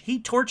age, he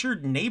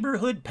tortured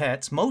neighborhood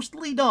pets,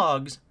 mostly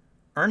dogs,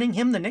 earning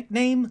him the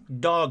nickname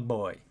Dog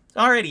Boy.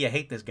 Already I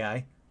hate this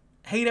guy.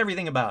 Hate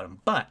everything about him.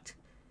 But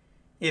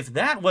if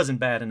that wasn't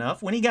bad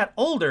enough, when he got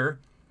older,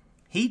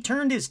 he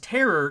turned his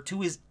terror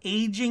to his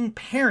aging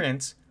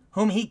parents,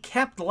 whom he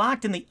kept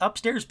locked in the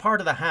upstairs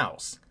part of the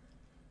house.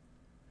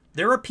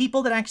 There are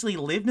people that actually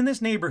lived in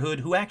this neighborhood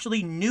who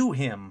actually knew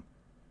him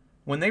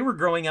when they were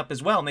growing up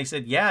as well. And they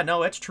said, yeah,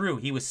 no, that's true.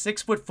 He was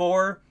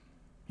 6'4".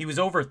 He was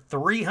over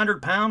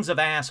 300 pounds of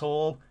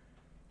asshole.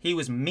 He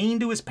was mean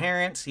to his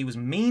parents. He was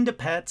mean to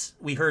pets.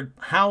 We heard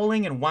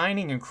howling and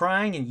whining and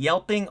crying and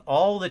yelping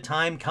all the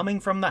time coming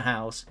from the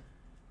house.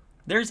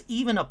 There's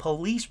even a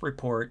police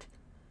report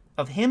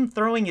of him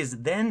throwing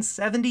his then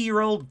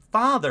 70-year-old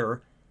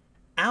father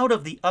out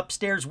of the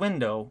upstairs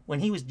window when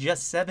he was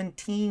just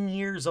 17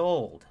 years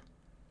old.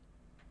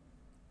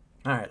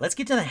 All right, let's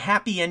get to the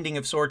happy ending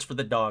of sorts for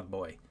the Dog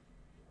Boy.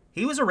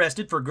 He was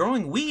arrested for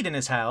growing weed in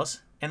his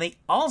house, and they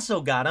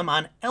also got him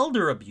on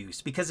elder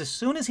abuse because as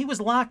soon as he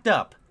was locked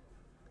up,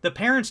 the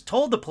parents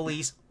told the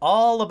police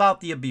all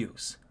about the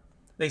abuse.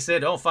 They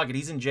said, oh, fuck it,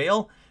 he's in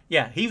jail?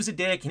 Yeah, he was a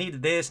dick, and he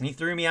did this, and he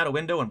threw me out a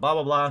window, and blah,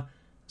 blah, blah.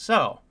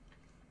 So,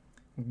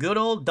 good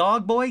old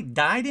Dog Boy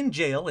died in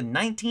jail in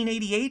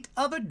 1988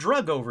 of a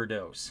drug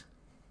overdose.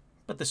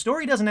 But the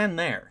story doesn't end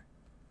there.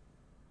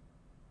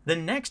 The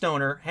next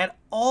owner had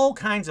all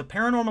kinds of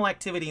paranormal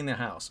activity in the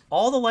house.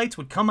 All the lights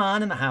would come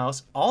on in the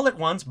house all at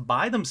once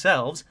by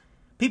themselves.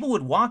 People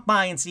would walk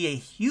by and see a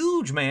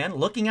huge man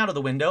looking out of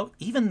the window,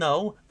 even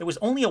though there was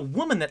only a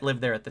woman that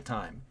lived there at the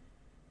time.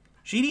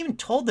 She'd even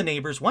told the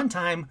neighbors one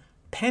time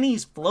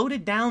pennies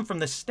floated down from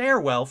the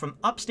stairwell from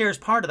upstairs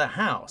part of the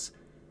house.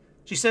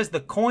 She says the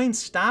coins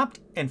stopped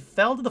and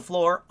fell to the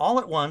floor all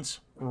at once,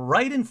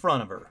 right in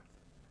front of her.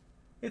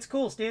 It's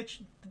cool,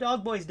 Stitch. The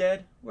Dog Boy's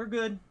dead. We're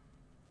good.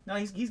 No,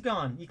 he's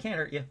gone. You can't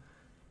hurt you.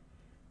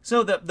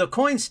 So the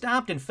coins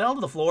stopped and fell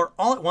to the floor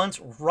all at once,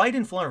 right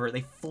in front of her.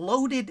 They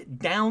floated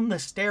down the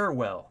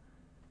stairwell.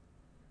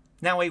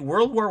 Now, a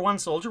World War I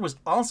soldier was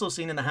also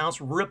seen in the house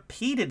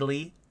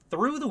repeatedly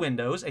through the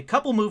windows. A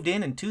couple moved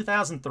in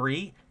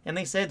 2003, and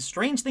they said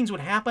strange things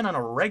would happen on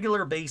a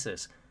regular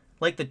basis,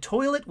 like the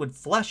toilet would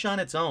flush on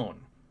its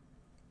own.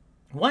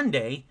 One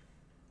day,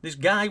 this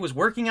guy was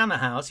working on the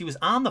house. He was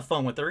on the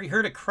phone with her. He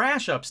heard a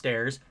crash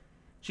upstairs.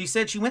 She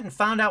said she went and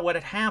found out what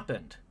had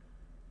happened.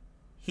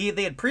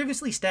 They had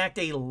previously stacked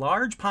a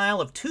large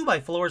pile of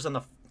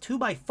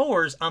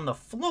 2x4s on the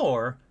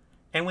floor,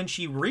 and when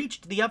she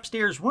reached the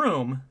upstairs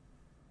room,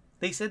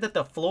 they said that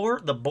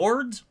the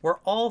boards were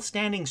all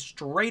standing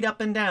straight up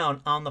and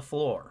down on the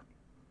floor.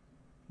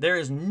 There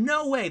is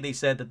no way, they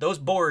said, that those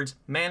boards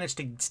managed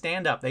to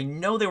stand up. They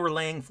know they were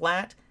laying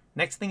flat.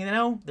 Next thing they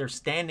know, they're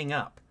standing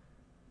up.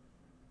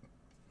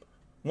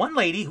 One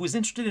lady who was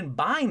interested in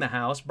buying the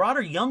house brought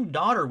her young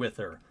daughter with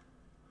her.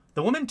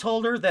 The woman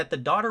told her that the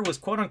daughter was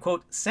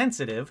quote-unquote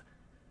sensitive,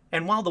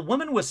 and while the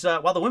women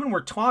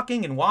were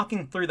talking and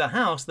walking through the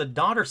house, the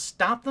daughter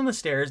stopped on the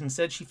stairs and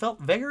said she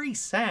felt very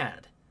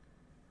sad.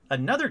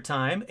 Another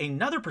time,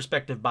 another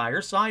prospective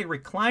buyer saw a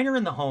recliner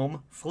in the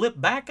home flip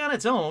back on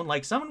its own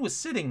like someone was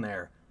sitting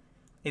there.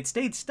 It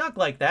stayed stuck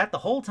like that the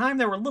whole time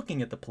they were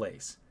looking at the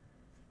place.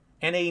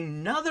 And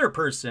another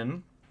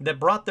person that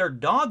brought their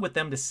dog with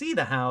them to see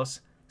the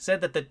house said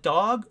that the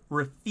dog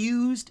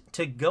refused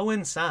to go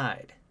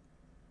inside.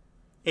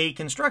 A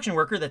construction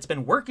worker that's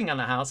been working on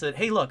the house said,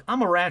 "Hey, look,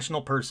 I'm a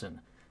rational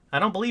person. I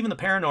don't believe in the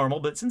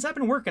paranormal, but since I've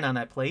been working on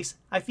that place,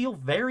 I feel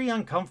very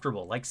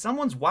uncomfortable, like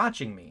someone's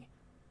watching me."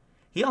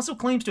 He also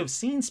claims to have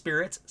seen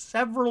spirits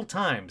several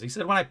times. He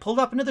said, "When I pulled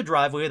up into the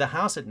driveway of the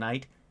house at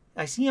night,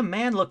 I see a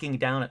man looking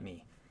down at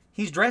me.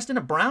 He's dressed in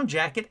a brown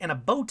jacket and a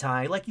bow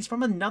tie like he's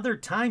from another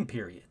time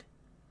period."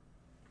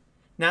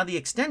 Now, the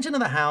extension of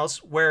the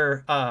house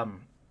where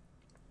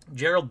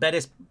Gerald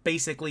Bettis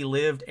basically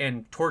lived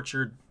and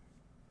tortured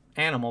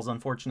animals,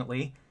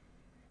 unfortunately,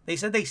 they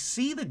said they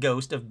see the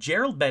ghost of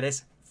Gerald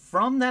Bettis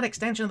from that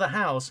extension of the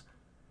house,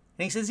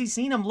 and he says he's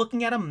seen him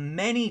looking at him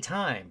many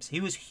times.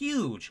 He was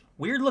huge,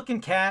 weird-looking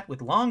cat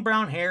with long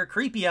brown hair,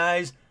 creepy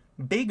eyes,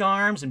 big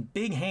arms, and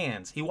big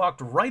hands. He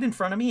walked right in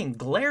front of me and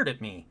glared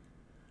at me.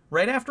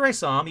 Right after I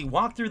saw him, he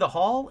walked through the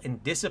hall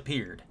and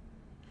disappeared.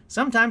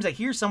 Sometimes I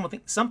hear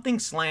something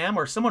slam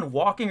or someone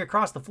walking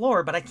across the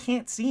floor, but I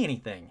can't see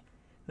anything.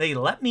 They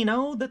let me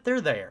know that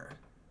they're there.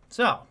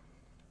 So,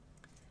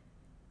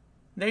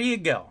 there you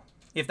go.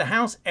 If the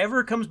house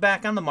ever comes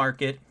back on the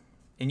market,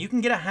 and you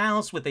can get a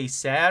house with a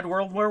sad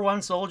World War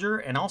I soldier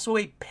and also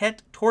a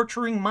pet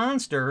torturing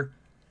monster,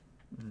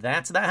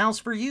 that's the house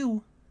for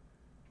you.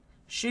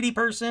 Shitty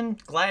person,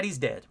 glad he's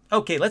dead.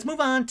 Okay, let's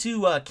move on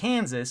to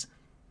Kansas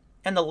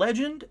and the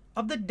legend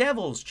of the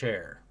Devil's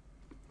Chair.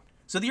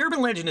 So the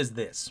urban legend is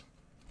this.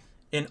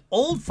 An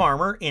old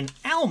farmer in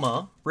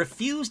Alma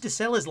refused to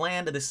sell his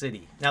land to the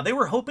city. Now, they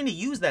were hoping to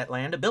use that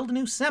land to build a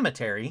new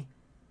cemetery,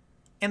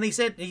 and they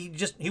said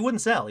he wouldn't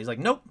sell. He's like,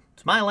 "Nope,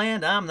 it's my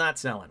land, I'm not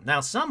selling." Now,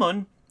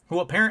 someone who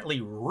apparently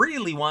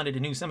really wanted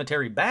a new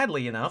cemetery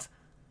badly enough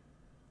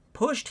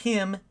pushed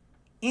him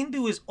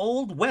into his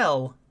old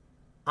well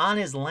on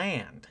his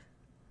land.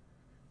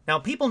 Now,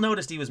 people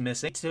noticed he was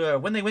missing.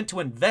 When they went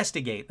to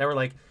investigate, they were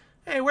like,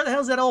 "Hey, where the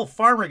hell's that old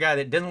farmer guy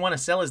that doesn't want to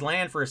sell his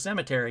land for a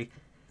cemetery?"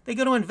 They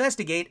go to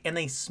investigate, and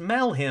they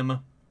smell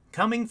him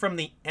coming from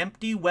the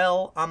empty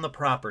well on the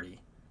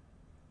property.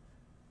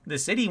 The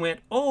city went,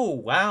 "Oh,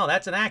 wow,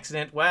 that's an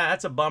accident. Wow,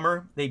 that's a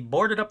bummer." They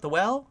boarded up the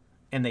well,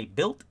 and they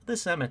built the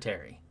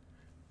cemetery.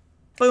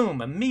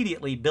 Boom,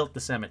 immediately built the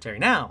cemetery.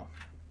 Now,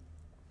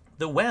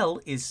 the well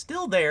is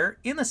still there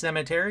in the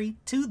cemetery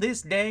to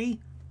this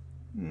day,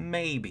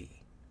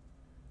 maybe.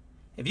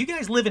 If you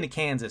guys live in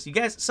Kansas,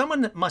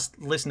 someone that must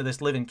listen to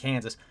this live in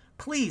Kansas,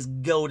 please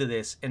go to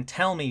this and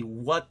tell me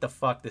what the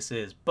fuck this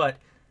is. But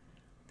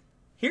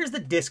here's the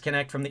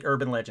disconnect from the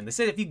urban legend. They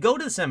said if you go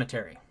to the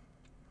cemetery,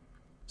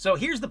 so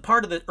here's the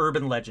part of the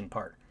urban legend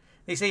part.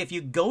 They say if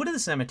you go to the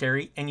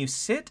cemetery and you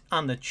sit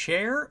on the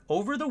chair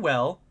over the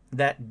well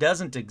that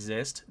doesn't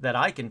exist, that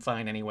I can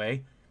find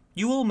anyway,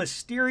 you will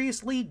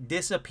mysteriously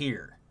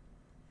disappear.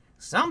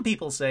 Some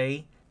people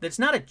say that it's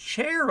not a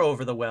chair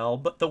over the well,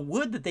 but the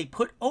wood that they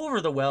put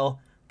over the well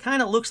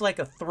kind of looks like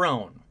a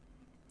throne.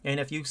 And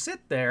if you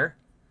sit there,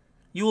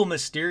 you will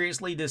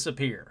mysteriously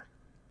disappear.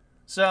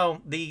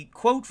 So the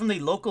quote from the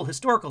local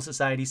historical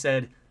society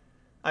said,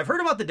 "I've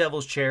heard about the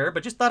Devil's Chair,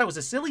 but just thought it was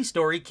a silly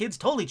story kids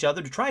told each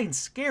other to try and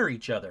scare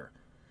each other.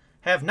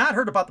 Have not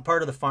heard about the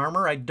part of the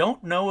farmer. I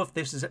don't know if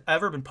this has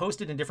ever been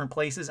posted in different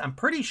places. I'm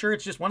pretty sure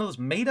it's just one of those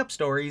made-up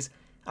stories.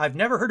 I've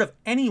never heard of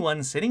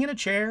anyone sitting in a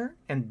chair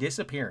and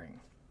disappearing."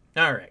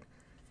 All right.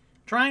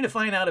 Trying to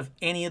find out if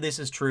any of this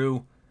is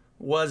true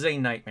was a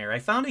nightmare. I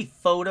found a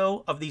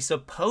photo of the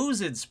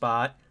supposed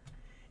spot,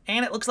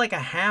 and it looks like a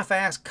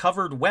half-ass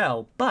covered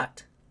well,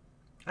 but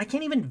I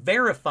can't even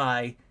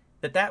verify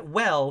that that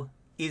well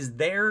is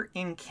there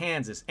in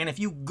Kansas. And if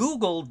you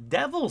Google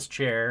Devil's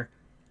Chair,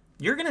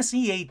 you're going to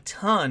see a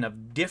ton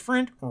of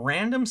different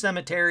random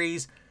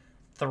cemeteries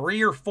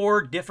 3 or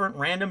 4 different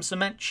random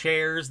cement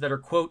chairs that are,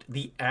 quote,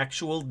 the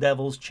actual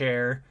devil's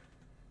chair.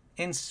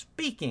 And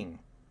speaking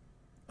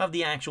of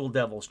the actual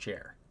devil's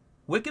chair,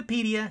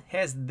 Wikipedia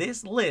has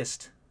this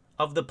list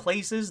of the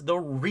places the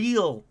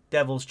real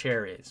devil's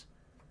chair is.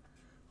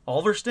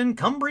 Ulverston,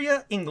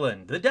 Cumbria,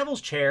 England. The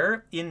devil's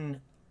chair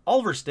in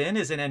Ulverston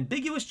is an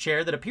ambiguous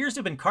chair that appears to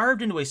have been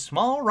carved into a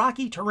small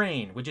rocky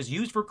terrain, which is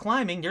used for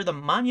climbing near the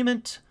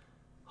monument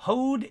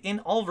Hode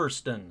in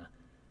Ulverston.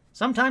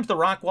 Sometimes the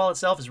rock wall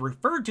itself is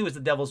referred to as the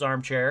devil's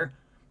armchair,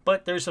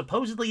 but there's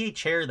supposedly a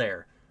chair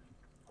there.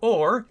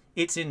 Or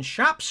it's in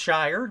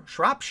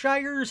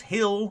Shropshire's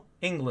Hill,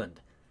 England.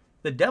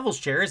 The devil's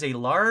chair is a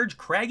large,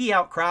 craggy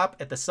outcrop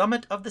at the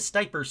summit of the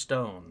Stiper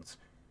Stones,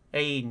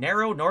 a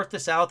narrow north to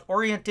south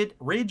oriented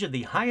ridge of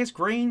the highest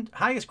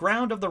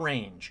ground of the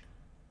range.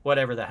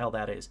 Whatever the hell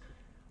that is.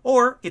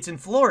 Or it's in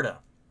Florida.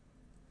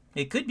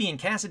 It could be in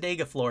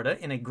Cassadaga,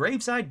 Florida, in a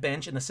graveside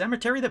bench in the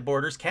cemetery that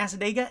borders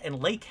Cassadaga and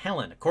Lake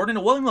Helen. According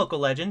to one local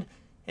legend,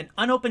 an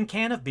unopened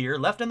can of beer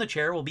left on the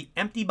chair will be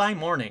empty by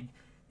morning.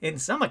 In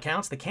some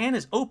accounts, the can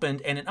is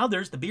opened, and in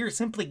others, the beer is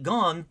simply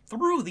gone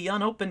through the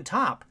unopened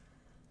top.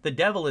 The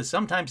devil is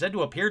sometimes said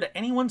to appear to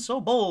anyone so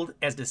bold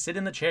as to sit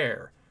in the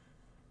chair.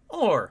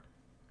 Or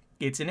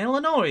it's in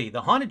Illinois,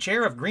 the haunted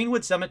chair of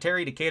Greenwood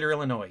Cemetery, Decatur,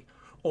 Illinois.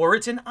 Or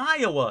it's in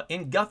Iowa,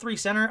 in Guthrie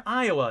Center,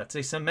 Iowa. It's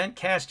a cement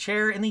cast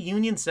chair in the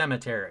Union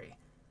Cemetery.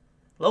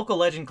 Local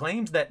legend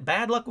claims that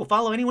bad luck will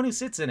follow anyone who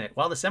sits in it.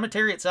 While the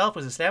cemetery itself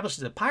was established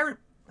as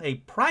a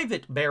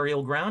private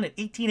burial ground in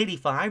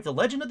 1885, the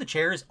legend of the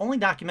chair is only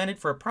documented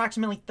for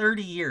approximately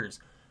 30 years.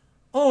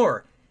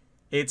 Or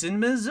it's in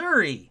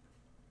Missouri.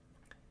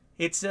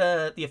 It's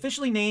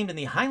officially named in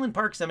the Highland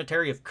Park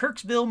Cemetery of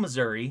Kirksville,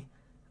 Missouri.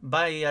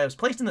 It was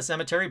placed in the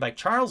cemetery by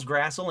Charles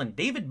Grassel and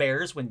David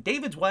Bears when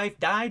David's wife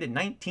died in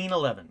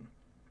 1911.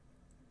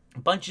 A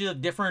bunch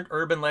of different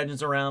urban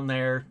legends around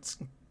there. It's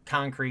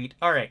concrete.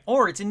 All right.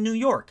 Or it's in New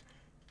York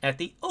at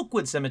the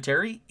Oakwood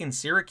Cemetery in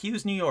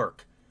Syracuse, New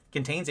York.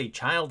 Contains a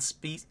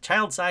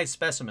child-sized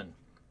specimen.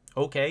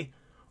 Okay.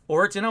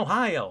 Or it's in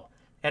Ohio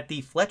at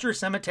the Fletcher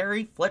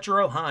Cemetery, Fletcher,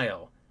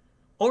 Ohio.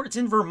 Or it's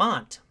in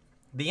Vermont.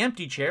 The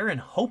empty chair in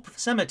Hope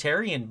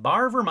Cemetery in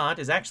Barr, Vermont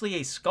is actually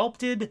a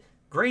sculpted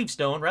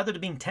gravestone rather than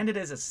being tended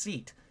as a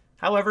seat.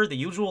 However, the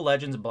usual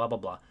legends, blah, blah,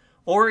 blah.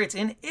 Or it's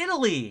in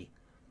Italy.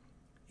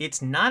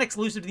 It's not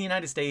exclusive to the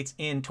United States.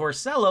 In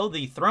Torcello,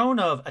 the throne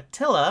of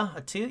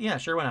Attila, yeah,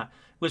 sure, why not,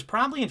 was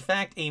probably in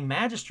fact a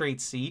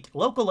magistrate's seat.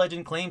 Local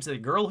legend claims that the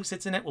girl who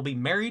sits in it will be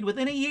married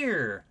within a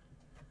year.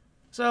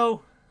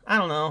 So, I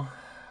don't know.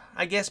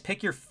 I guess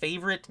pick your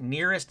favorite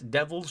nearest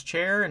devil's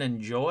chair and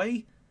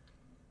enjoy.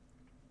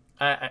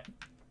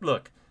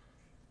 Look.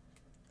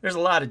 There's a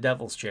lot of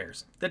devil's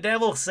chairs. The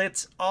devil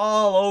sits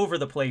all over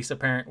the place,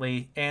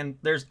 apparently, and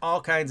there's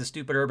all kinds of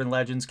stupid urban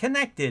legends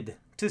connected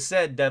to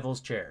said devil's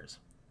chairs.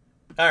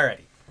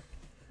 Alrighty.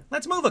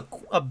 Let's move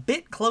a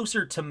bit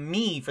closer to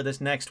me for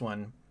this next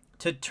one,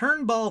 to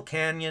Turnbull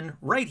Canyon,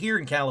 right here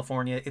in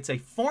California. It's a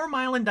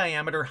 4-mile in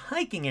diameter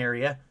hiking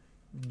area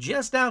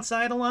just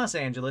outside of Los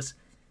Angeles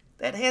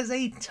that has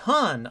a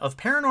ton of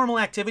paranormal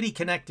activity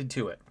connected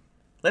to it.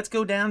 Let's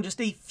go down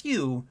just a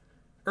few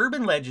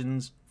urban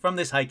legends from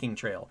this hiking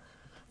trail.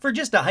 For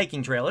just a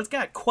hiking trail, it's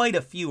got quite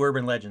a few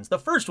urban legends. The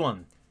first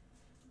one,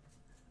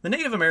 the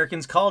Native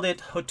Americans called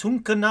it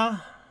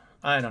Hotunkana,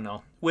 I don't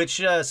know,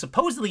 which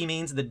supposedly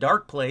means the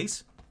dark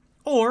place,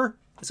 or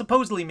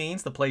supposedly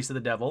means the place of the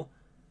devil,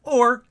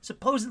 or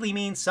supposedly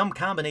means some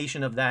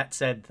combination of that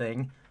said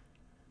thing.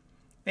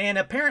 And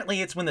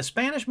apparently it's when the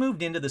Spanish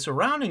moved into the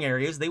surrounding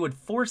areas, they would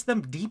force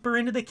them deeper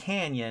into the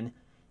canyon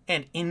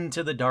and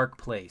into the dark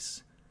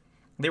place.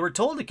 They were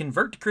told to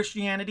convert to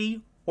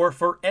Christianity or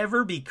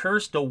forever be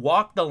cursed to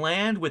walk the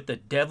land with the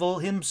devil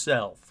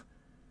himself.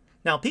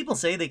 Now, people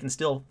say they can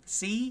still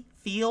see,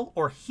 feel,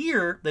 or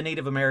hear the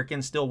Native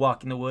Americans still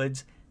walk in the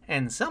woods,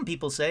 and some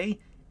people say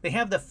they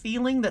have the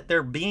feeling that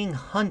they're being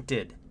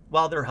hunted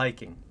while they're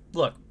hiking.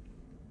 Look,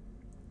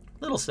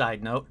 little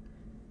side note,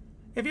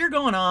 if you're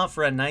going off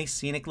for a nice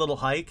scenic little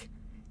hike,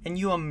 and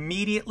you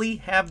immediately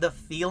have the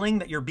feeling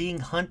that you're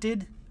being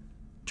hunted,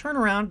 turn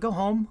around, go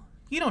home.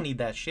 You don't need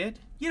that shit.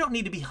 You don't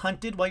need to be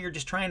hunted while you're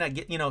just trying to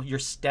get, your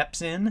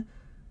steps in.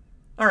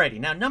 Alrighty,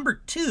 now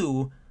number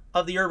 2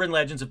 of the urban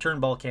legends of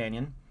Turnbull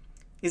Canyon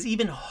is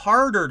even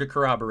harder to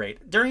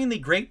corroborate. During the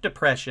Great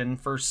Depression,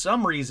 for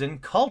some reason,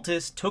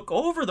 cultists took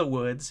over the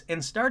woods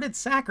and started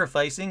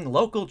sacrificing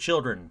local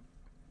children.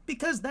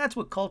 Because that's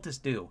what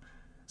cultists do.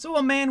 So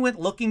a man went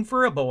looking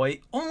for a boy,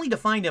 only to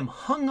find him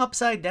hung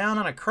upside down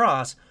on a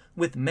cross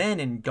with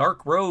men in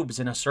dark robes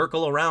in a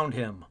circle around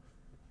him.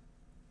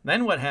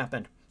 Then what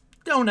happened?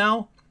 Don't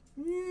know.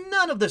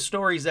 None of the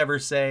stories ever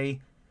say.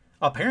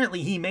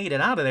 Apparently he made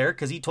it out of there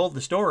because he told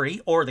the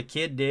story, or the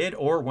kid did,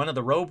 or one of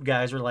the robe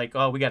guys were like,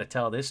 oh, we got to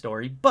tell this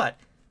story. But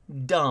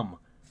dumb.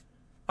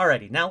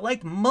 Alrighty, now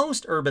like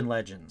most urban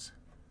legends,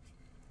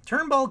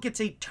 Turnbull gets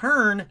a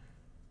turn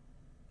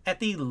at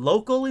the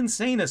local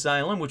insane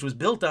asylum, which was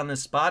built on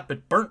this spot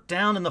but burnt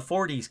down in the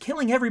 40s,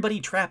 killing everybody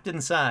trapped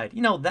inside.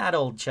 That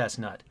old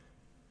chestnut.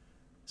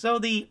 So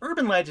the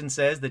urban legend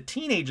says the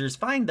teenagers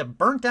find the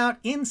burnt-out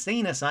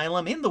insane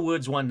asylum in the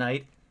woods one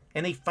night,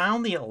 and they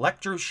found the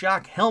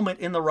electroshock helmet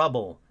in the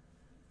rubble.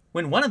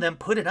 When one of them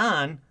put it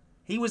on,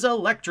 he was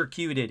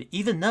electrocuted,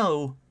 even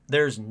though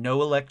there's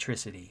no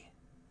electricity.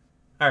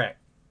 All right,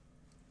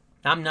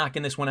 I'm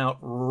knocking this one out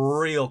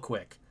real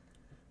quick.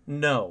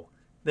 No,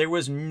 there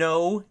was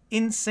no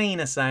insane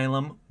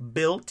asylum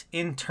built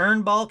in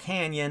Turnbull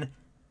Canyon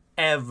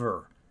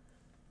ever.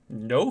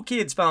 No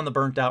kids found the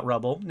burnt out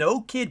rubble. No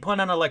kid put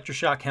on an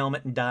electroshock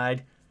helmet and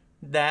died.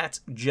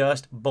 That's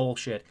just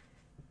bullshit.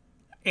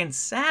 And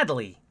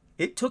sadly,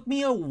 it took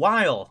me a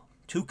while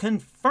to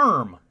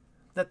confirm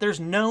that there's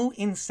no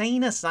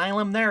insane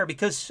asylum there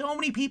because so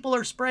many people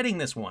are spreading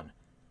this one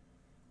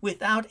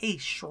without a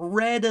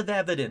shred of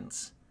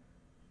evidence.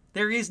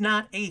 There is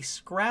not a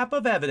scrap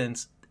of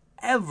evidence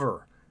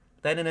ever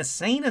that an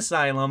insane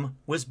asylum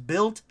was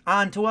built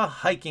onto a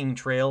hiking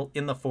trail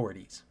in the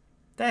 40s.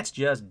 That's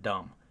just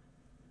dumb.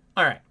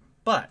 All right,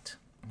 but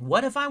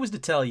what if I was to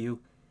tell you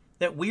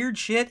that weird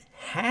shit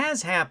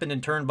has happened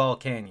in Turnbull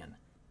Canyon?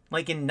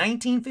 Like in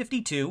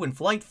 1952 when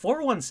Flight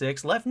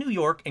 416 left New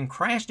York and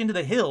crashed into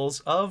the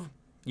hills of,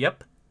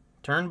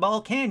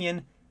 Turnbull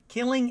Canyon,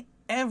 killing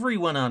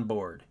everyone on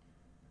board.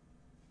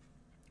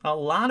 A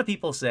lot of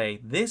people say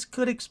this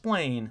could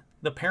explain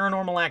the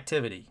paranormal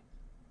activity.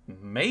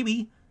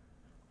 Maybe.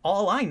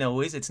 All I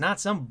know is it's not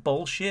some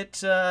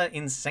bullshit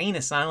insane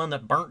asylum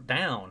that burnt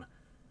down.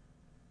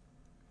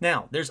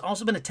 Now, there's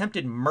also been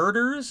attempted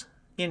murders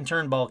in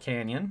Turnbull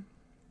Canyon,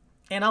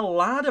 and a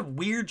lot of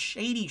weird,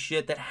 shady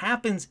shit that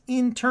happens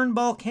in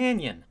Turnbull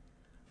Canyon.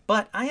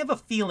 But I have a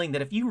feeling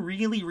that if you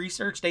really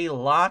researched a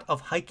lot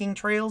of hiking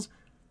trails,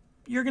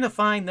 you're going to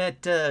find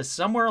that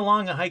somewhere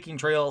along a hiking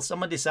trail,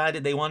 someone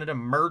decided they wanted to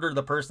murder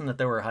the person that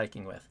they were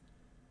hiking with.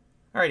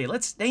 Alrighty,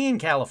 let's stay in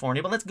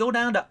California, but let's go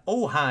down to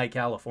Ojai,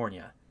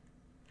 California.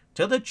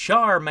 To the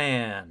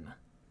Charman.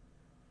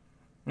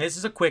 This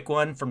is a quick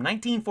one from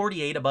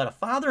 1948 about a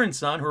father and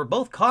son who were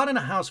both caught in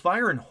a house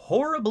fire and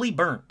horribly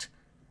burnt.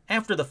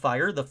 After the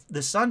fire,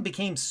 the son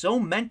became so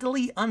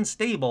mentally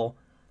unstable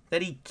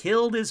that he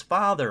killed his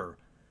father.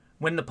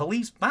 When the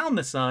police found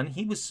the son,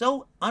 he was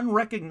so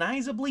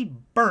unrecognizably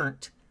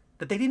burnt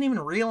that they didn't even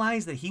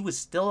realize that he was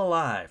still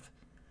alive.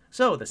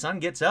 So the son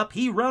gets up,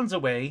 he runs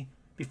away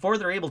before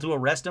they're able to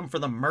arrest him for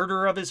the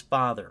murder of his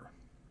father.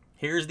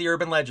 Here's the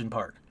urban legend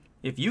part.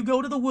 If you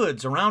go to the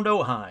woods around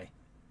Ojai,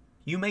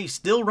 you may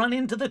still run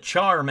into the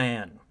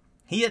Charman.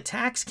 He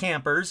attacks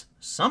campers,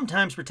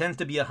 sometimes pretends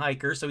to be a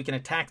hiker so he can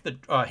attack the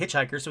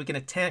hitchhikers, so he can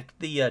attack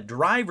the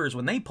drivers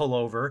when they pull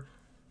over.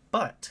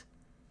 But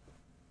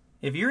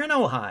if you're in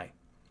Ojai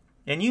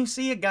and you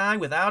see a guy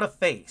without a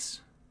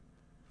face,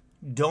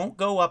 don't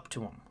go up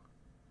to him.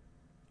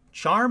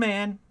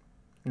 Charman,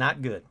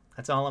 not good.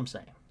 That's all I'm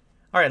saying.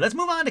 All right, let's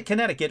move on to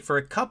Connecticut for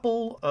a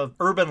couple of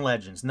urban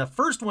legends. And the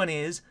first one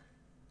is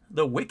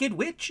the Wicked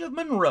Witch of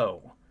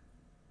Monroe.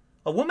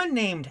 A woman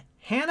named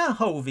Hannah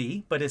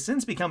Hovey, but has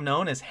since become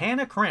known as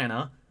Hannah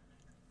Cranna,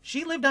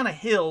 she lived on a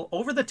hill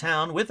over the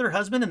town with her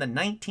husband in the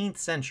 19th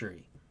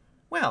century.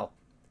 Well,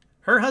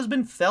 her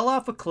husband fell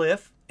off a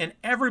cliff, and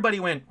everybody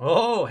went,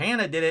 "Oh,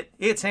 Hannah did it.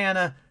 It's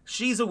Hannah.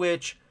 She's a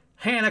witch.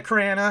 Hannah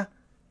Cranna,"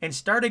 and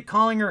started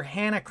calling her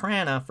Hannah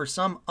Cranna for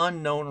some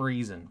unknown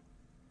reason.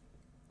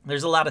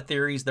 There's a lot of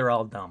theories. They're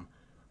all dumb.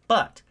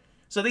 But,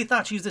 so they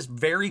thought she was this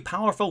very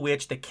powerful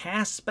witch that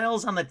cast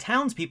spells on the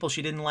townspeople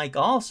she didn't like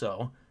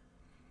also.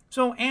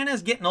 So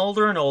Anna's getting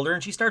older and older,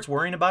 and she starts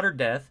worrying about her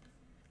death.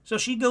 So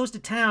she goes to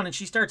town and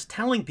she starts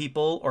telling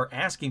people or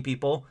asking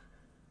people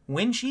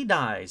when she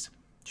dies,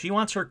 she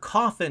wants her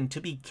coffin to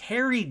be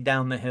carried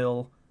down the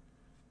hill,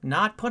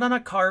 not put on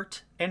a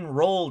cart and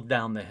rolled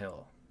down the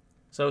hill.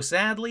 So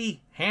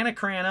sadly, Hannah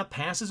Cranna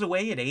passes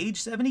away at age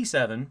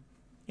 77,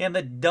 and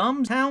the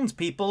dumb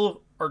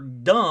townspeople are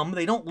dumb.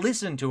 They don't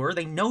listen to her.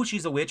 They know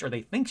she's a witch, or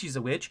they think she's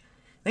a witch.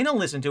 They don't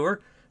listen to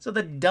her. So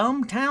the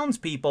dumb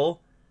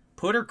townspeople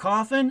put her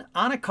coffin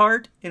on a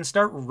cart and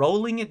start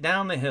rolling it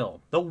down the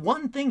hill. The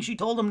one thing she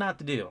told them not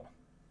to do.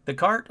 The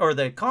cart, or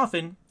the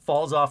coffin,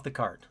 falls off the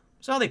cart.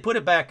 So they put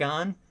it back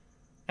on,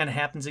 and it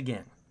happens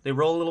again. They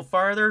roll a little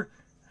farther,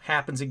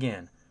 happens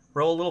again.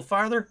 Roll a little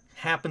farther,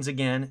 happens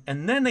again.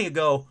 And then they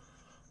go,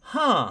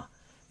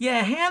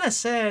 yeah, Hannah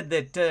said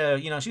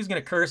that, she's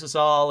going to curse us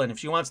all, and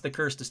if we want the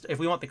curse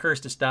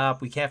to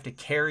stop, we have to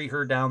carry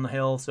her down the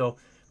hill, so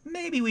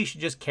maybe we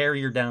should just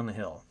carry her down the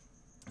hill.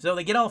 So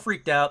they get all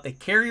freaked out, they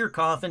carry her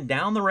coffin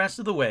down the rest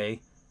of the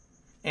way,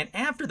 and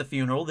after the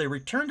funeral, they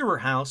return to her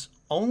house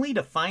only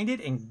to find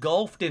it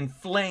engulfed in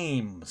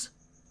flames.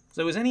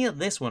 So is any of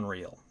this one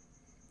real?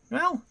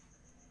 Well,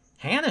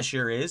 Hannah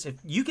sure is. If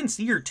you can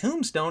see her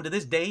tombstone to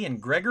this day in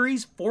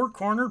Gregory's Four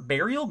Corner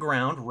Burial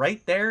Ground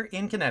right there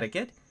in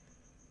Connecticut.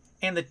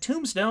 And the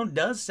tombstone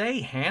does say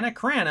Hannah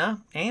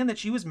Cranna, and that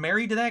she was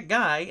married to that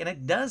guy, and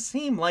it does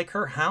seem like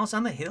her house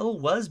on the hill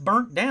was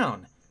burnt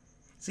down.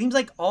 Seems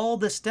like all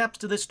the steps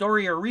to this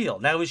story are real.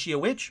 Now, is she a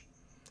witch?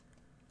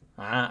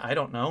 I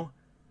don't know.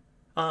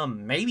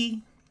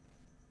 Maybe.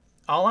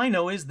 All I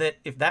know is that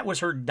if that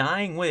was her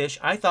dying wish,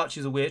 I thought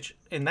she's a witch,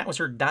 and that was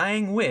her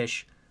dying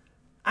wish,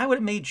 I would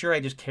have made sure I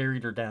just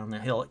carried her down the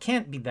hill. It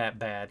can't be that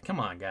bad. Come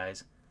on,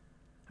 guys.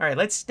 All right,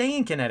 let's stay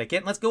in Connecticut,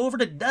 and let's go over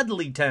to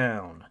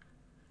Dudleytown.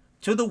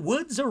 To the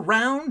woods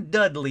around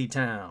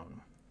Dudleytown.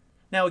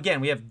 Now, again,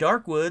 we have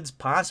dark woods,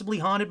 possibly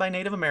haunted by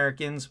Native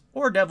Americans,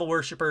 or devil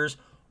worshippers,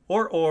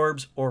 or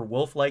orbs, or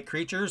wolf-like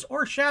creatures,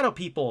 or shadow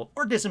people,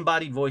 or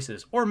disembodied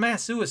voices, or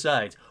mass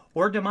suicides,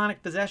 or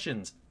demonic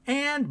possessions,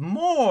 and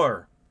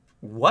more.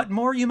 What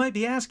more, you might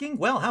be asking?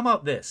 Well, how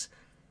about this?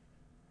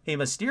 A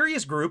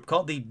mysterious group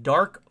called the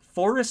Dark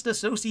Forest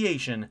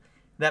Association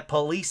that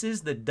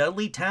polices the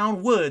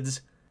Dudleytown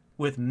woods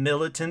with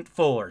militant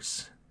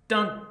force.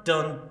 Dun,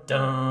 dun,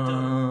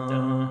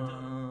 dun.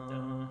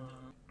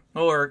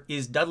 Or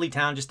is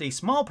Dudleytown just a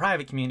small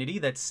private community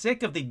that's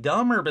sick of the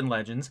dumb urban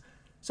legends,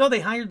 so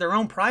they hired their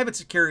own private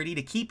security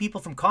to keep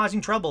people from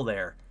causing trouble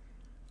there?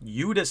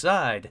 You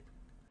decide.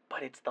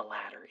 But it's the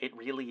latter. It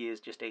really is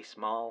just a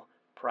small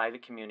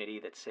private community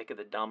that's sick of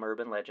the dumb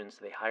urban legends,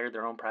 so they hired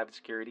their own private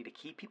security to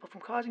keep people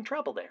from causing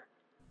trouble there.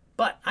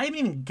 But I haven't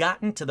even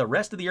gotten to the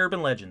rest of the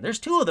urban legend. There's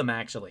two of them,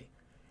 actually.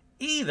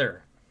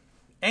 Either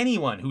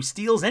anyone who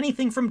steals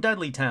anything from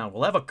Dudleytown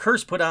will have a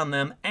curse put on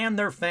them and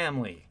their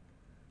family.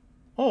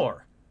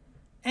 Or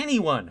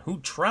anyone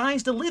who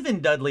tries to live in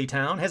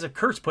Dudleytown has a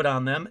curse put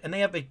on them and they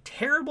have a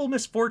terrible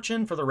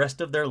misfortune for the rest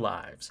of their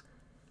lives.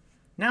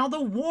 Now,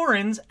 the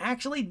Warrens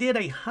actually did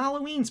a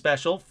Halloween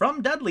special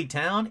from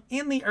Dudleytown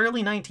in the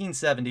early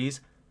 1970s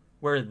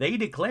where they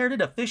declared it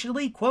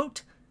officially,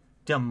 quote,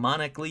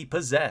 demonically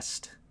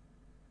possessed.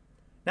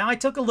 Now, I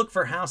took a look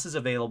for houses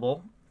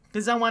available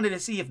because I wanted to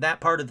see if that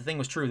part of the thing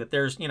was true, that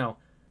there's,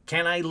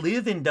 can I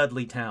live in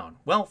Dudleytown?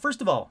 Well,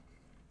 first of all,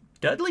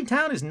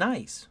 Dudleytown is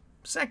nice.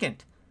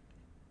 Second,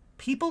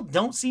 people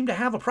don't seem to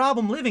have a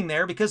problem living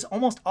there because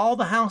almost all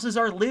the houses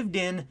are lived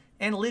in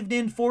and lived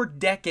in for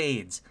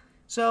decades.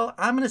 So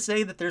I'm going to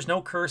say that there's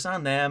no curse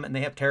on them and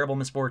they have terrible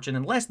misfortune,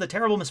 unless the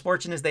terrible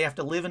misfortune is they have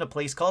to live in a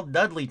place called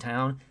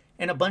Dudleytown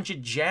and a bunch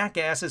of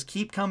jackasses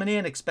keep coming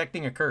in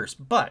expecting a curse.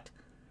 But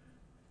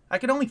I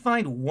could only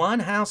find one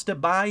house to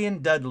buy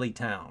in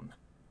Dudleytown.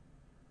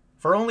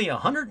 For only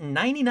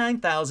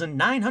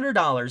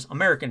 $199,900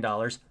 American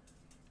dollars,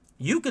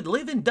 you could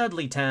live in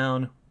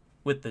Dudleytown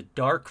with the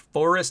Dark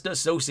Forest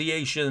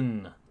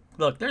Association.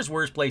 Look, there's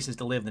worse places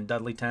to live than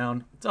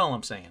Dudleytown. That's all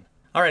I'm saying.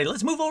 All right,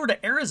 let's move over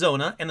to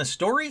Arizona and the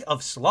story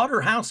of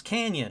Slaughterhouse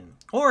Canyon,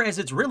 or as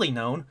it's really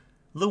known,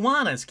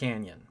 Luana's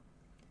Canyon.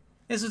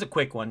 This is a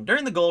quick one.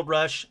 During the gold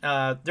rush,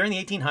 during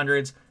the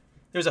 1800s,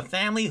 there was a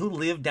family who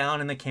lived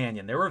down in the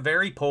canyon. They were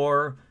very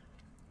poor.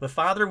 The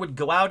father would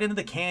go out into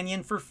the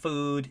canyon for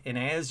food, and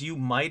as you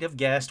might have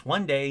guessed,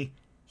 one day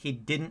he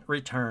didn't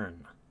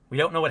return. We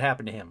don't know what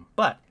happened to him,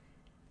 but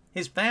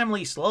his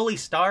family slowly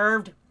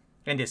starved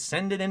and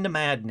descended into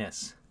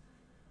madness.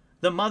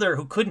 The mother,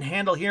 who couldn't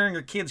handle hearing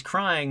her kids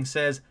crying,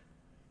 says,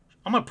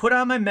 I'm going to put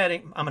on my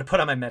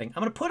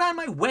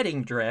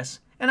wedding dress,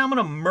 and I'm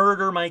going to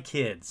murder my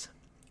kids.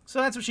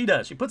 So that's what she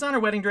does. She puts on her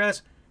wedding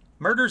dress,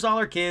 murders all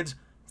her kids,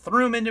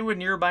 threw them into a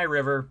nearby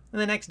river, and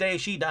the next day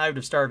she died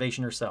of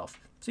starvation herself.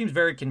 Seems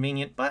very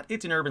convenient, but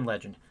it's an urban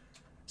legend.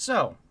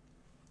 So,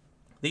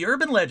 the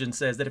urban legend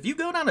says that if you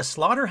go down to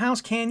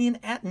Slaughterhouse Canyon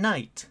at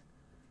night,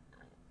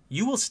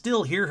 you will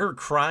still hear her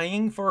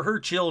crying for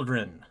her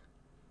children.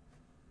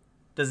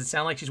 Does it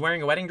sound like she's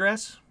wearing a wedding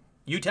dress?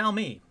 You tell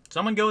me.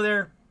 Someone go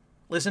there,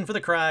 listen for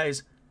the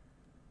cries,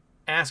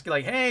 ask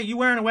like, hey, you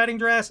wearing a wedding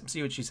dress?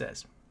 See what she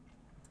says.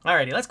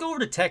 Alrighty, let's go over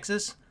to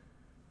Texas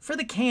for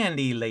the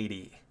Candy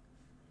Lady.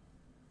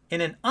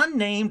 In an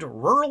unnamed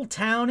rural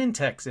town in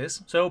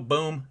Texas, so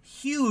boom,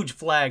 huge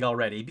flag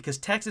already, because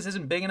Texas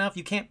isn't big enough,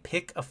 you can't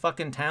pick a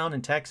fucking town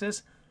in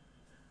Texas.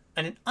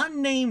 In an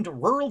unnamed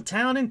rural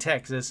town in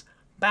Texas,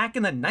 back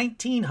in the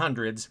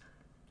 1900s,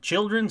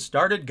 children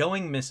started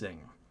going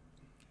missing.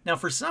 Now,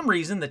 for some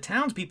reason, the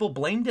townspeople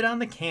blamed it on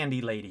the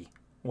Candy Lady.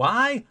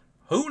 Why?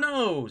 Who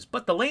knows?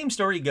 But the lame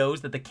story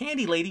goes that the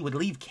Candy Lady would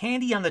leave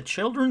candy on the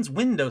children's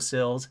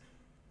windowsills,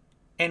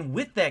 and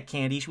with that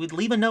candy, she would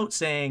leave a note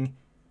saying,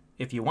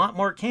 if you want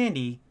more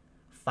candy,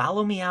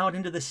 follow me out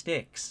into the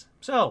sticks.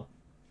 So,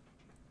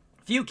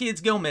 a few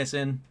kids go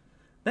missing.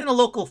 Then a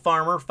local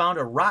farmer found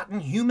a rotten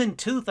human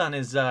tooth on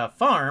his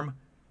farm,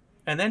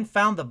 and then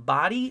found the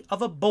body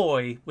of a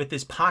boy with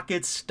his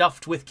pockets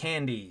stuffed with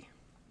candy.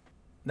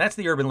 That's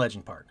the urban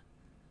legend part.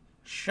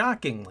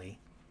 Shockingly,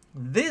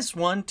 this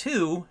one,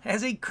 too,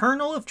 has a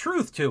kernel of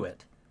truth to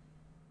it.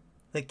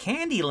 The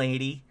Candy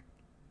Lady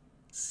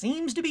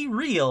seems to be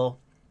real,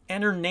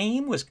 and her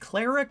name was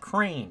Clara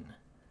Crane.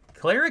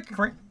 Clara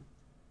Crane...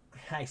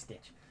 Hi,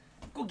 Stitch.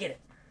 Go get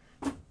it.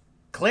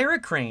 Clara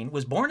Crane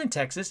was born in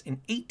Texas in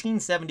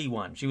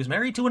 1871. She was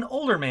married to an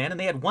older man, and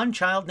they had one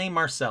child named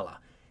Marcella.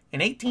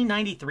 In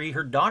 1893,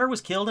 her daughter was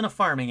killed in a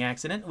farming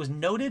accident. It was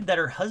noted that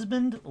her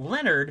husband,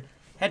 Leonard,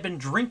 had been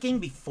drinking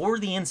before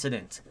the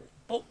incident.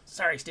 Oh,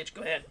 sorry, Stitch,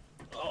 go ahead.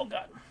 Oh,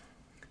 God.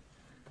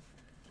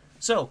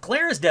 So,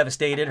 Clara's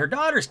devastated. Her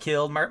daughter's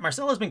killed.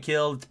 Marcella's been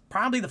killed. It's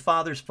probably the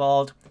father's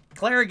fault.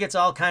 Clara gets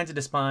all kinds of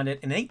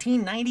despondent. In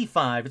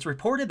 1895, it's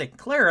reported that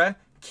Clara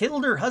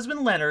killed her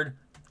husband Leonard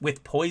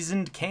with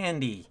poisoned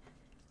candy.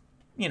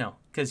 You know,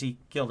 because he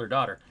killed her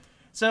daughter.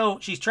 So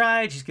she's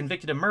tried, she's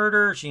convicted of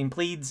murder, she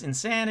pleads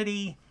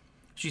insanity.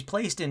 She's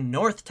placed in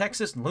North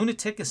Texas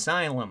Lunatic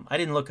Asylum. I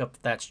didn't look up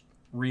if that's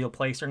a real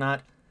place or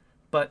not,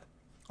 but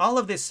all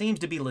of this seems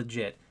to be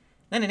legit.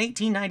 Then in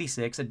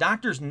 1896, a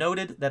doctor's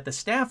noted that the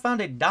staff found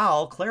a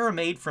doll Clara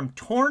made from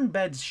torn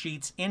bed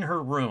sheets in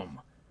her room.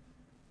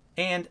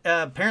 And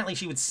apparently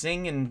she would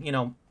sing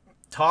and,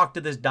 talk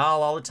to this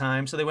doll all the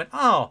time. So they went,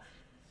 oh,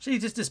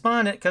 she's just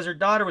despondent because her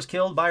daughter was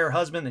killed by her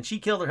husband and she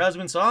killed her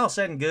husband. So all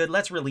said and good,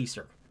 let's release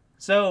her.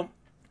 So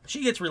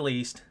she gets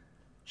released.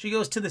 She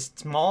goes to this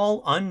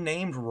small,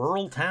 unnamed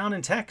rural town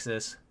in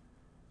Texas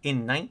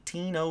in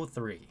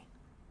 1903.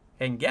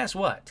 And guess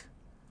what?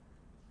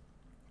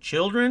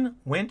 Children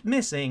went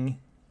missing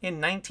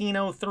in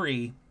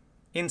 1903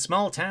 in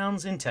small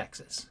towns in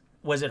Texas.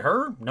 Was it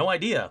her? No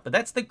idea. But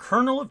that's the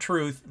kernel of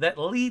truth that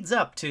leads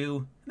up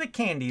to the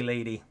Candy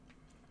Lady.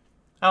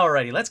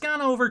 Alrighty, let's go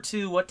on over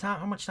to what time?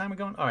 How much time are we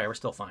going? Alright, we're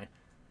still fine.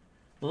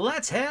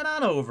 Let's head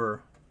on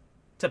over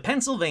to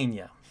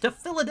Pennsylvania, to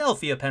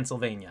Philadelphia,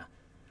 Pennsylvania.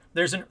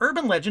 There's an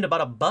urban legend about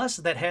a bus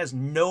that has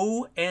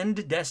no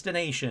end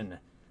destination.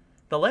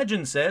 The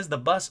legend says the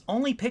bus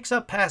only picks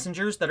up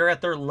passengers that are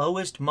at their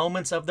lowest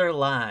moments of their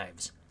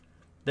lives.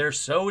 They're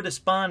so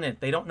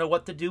despondent, they don't know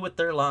what to do with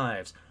their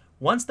lives.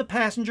 Once the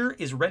passenger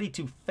is ready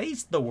to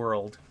face the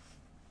world,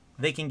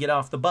 they can get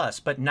off the bus,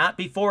 but not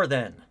before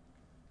then.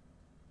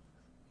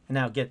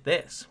 Now get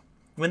this.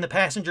 When the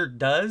passenger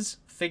does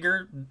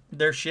figure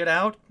their shit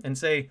out and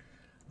say,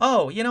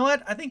 oh, you know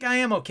what? I think I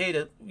am okay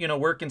to,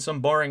 work in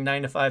some boring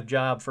 9-to-5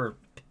 job for,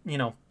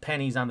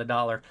 pennies on the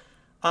dollar.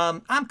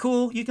 I'm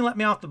cool. You can let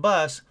me off the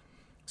bus.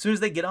 As soon as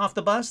they get off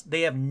the bus,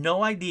 they have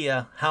no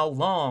idea how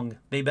long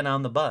they've been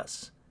on the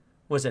bus.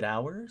 Was it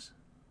hours?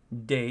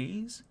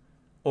 Days?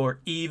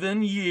 Or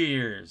even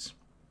years?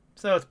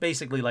 So it's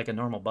basically like a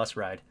normal bus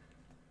ride.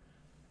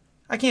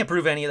 I can't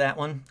prove any of that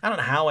one. I don't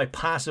know how I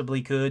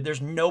possibly could.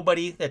 There's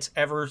nobody that's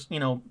ever,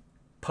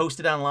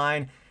 posted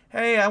online,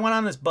 hey, I went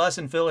on this bus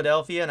in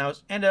Philadelphia and I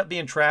ended up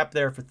being trapped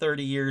there for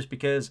 30 years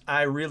because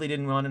I really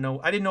didn't want to know.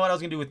 I didn't know what I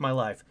was going to do with my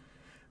life.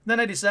 Then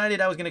I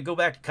decided I was going to go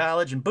back to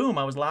college and boom,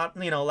 I was allowed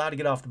to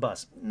get off the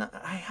bus. Now,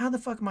 how the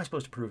fuck am I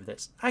supposed to prove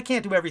this? I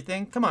can't do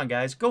everything. Come on,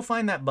 guys. Go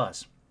find that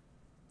bus.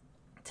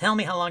 Tell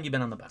me how long you've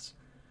been on the bus.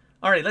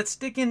 All right, let's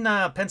stick in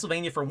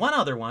Pennsylvania for one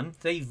other one.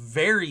 It's a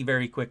very,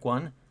 very quick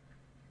one.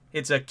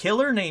 It's a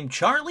killer named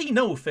Charlie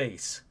No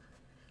Face.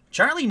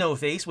 Charlie No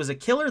Face was a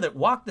killer that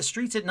walked the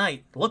streets at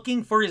night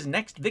looking for his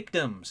next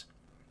victims.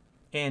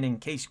 And in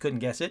case you couldn't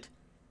guess it,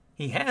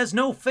 he has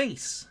no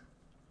face.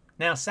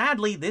 Now,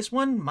 sadly, this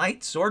one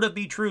might sort of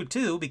be true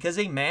too, because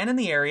a man in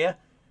the area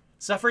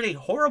suffered a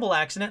horrible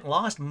accident and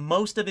lost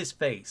most of his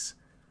face.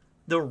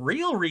 The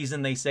real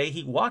reason they say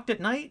he walked at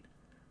night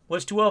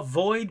was to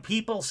avoid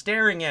people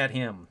staring at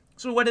him.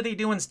 So what did they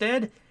do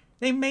instead?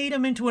 They made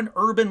him into an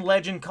urban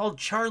legend called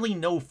Charlie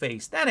No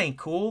Face. That ain't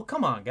cool.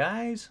 Come on,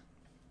 guys.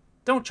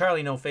 Don't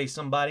Charlie No Face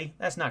somebody.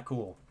 That's not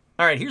cool.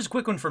 All right, here's a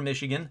quick one from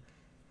Michigan.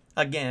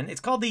 Again, it's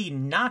called the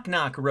Knock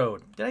Knock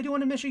Road. Did I do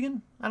one in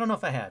Michigan? I don't know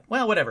if I had.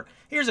 Well, whatever.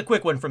 Here's a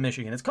quick one from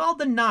Michigan. It's called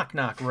the Knock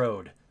Knock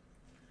Road.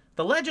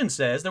 The legend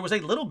says there was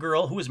a little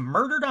girl who was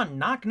murdered on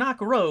Knock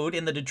Knock Road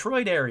in the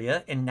Detroit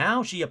area, and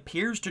now she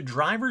appears to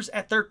drivers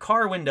at their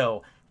car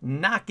window,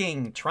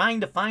 knocking,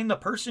 trying to find the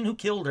person who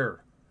killed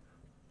her.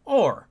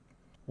 Or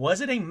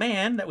was it a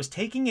man that was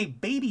taking a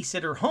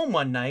babysitter home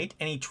one night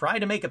and he tried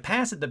to make a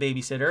pass at the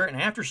babysitter,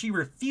 and after she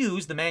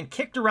refused, the man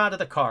kicked her out of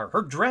the car.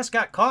 Her dress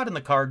got caught in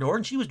the car door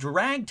and she was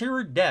dragged to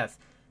her death.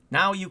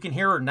 Now you can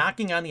hear her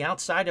knocking on the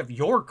outside of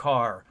your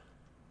car.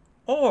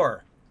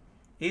 Or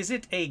is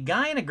it a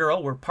guy and a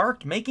girl were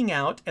parked making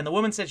out and the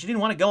woman said she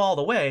didn't want to go all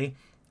the way,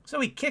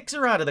 so he kicks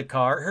her out of the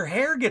car, her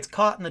hair gets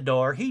caught in the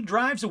door, he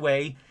drives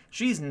away,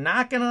 she's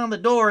knocking on the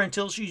door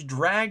until she's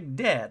dragged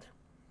dead.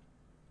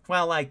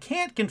 While I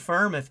can't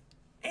confirm if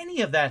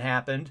any of that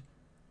happened,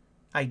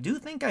 I do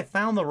think I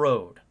found the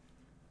road.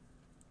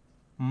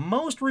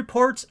 Most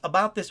reports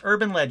about this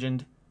urban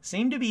legend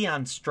seem to be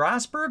on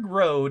Strasburg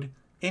Road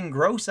in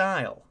Grosse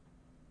Isle.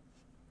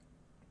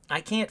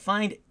 I can't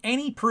find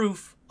any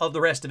proof of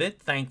the rest of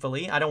it,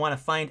 thankfully. I don't want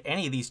to find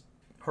any of these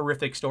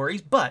horrific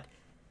stories, but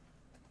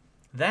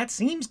that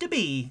seems to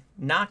be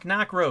Knock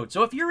Knock Road.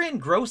 So if you're in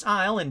Grosse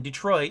Isle in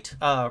Detroit,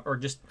 or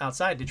just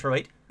outside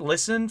Detroit,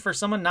 listen for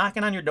someone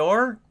knocking on your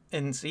door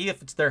and see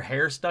if it's their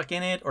hair stuck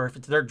in it, or if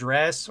it's their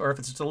dress, or if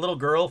it's just a little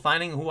girl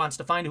who wants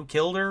to find who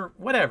killed her,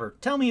 whatever.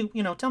 Tell me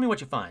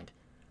what you find.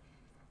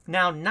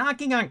 Now,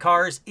 knocking on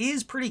cars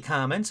is pretty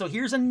common, so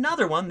here's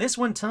another one. This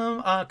one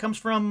comes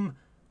from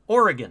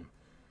Oregon.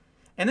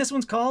 And this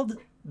one's called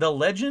The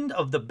Legend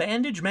of the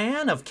Bandage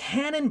Man of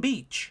Cannon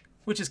Beach,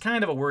 which is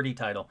kind of a wordy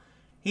title.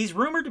 He's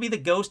rumored to be the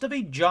ghost of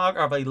a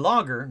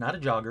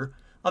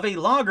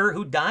logger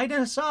who died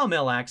in a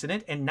sawmill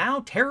accident and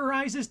now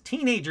terrorizes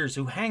teenagers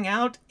who hang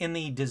out in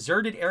the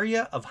deserted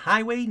area of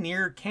highway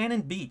near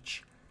Cannon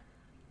Beach.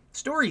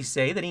 Stories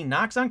say that he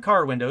knocks on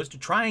car windows to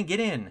try and get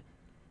in,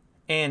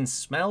 and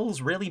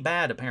smells really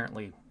bad,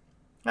 apparently.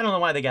 I don't know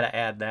why they gotta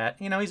add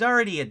that. You know, he's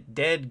already a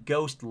dead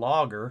ghost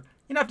logger.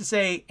 You don't have to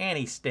say, and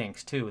he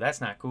stinks, too.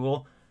 That's not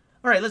cool.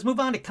 All right, let's move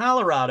on to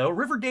Colorado,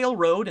 Riverdale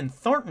Road in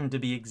Thornton, to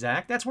be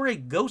exact. That's where a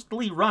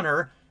ghostly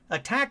runner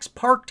attacks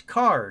parked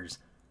cars.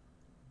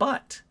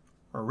 But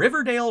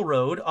Riverdale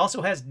Road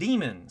also has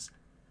demons.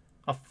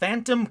 A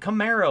phantom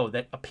Camaro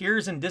that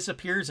appears and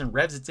disappears and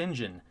revs its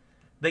engine.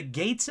 The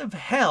Gates of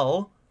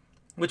Hell,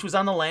 which was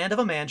on the land of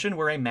a mansion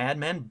where a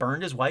madman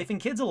burned his wife and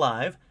kids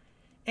alive.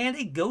 And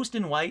a ghost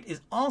in white is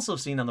also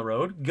seen on the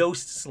road.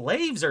 Ghost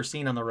slaves are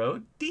seen on the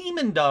road.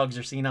 Demon dogs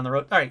are seen on the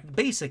road. All right,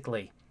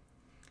 basically,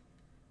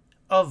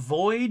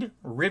 avoid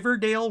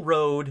Riverdale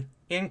Road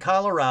in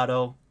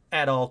Colorado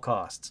at all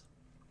costs.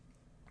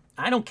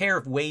 I don't care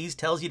if Waze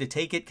tells you to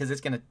take it because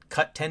it's going to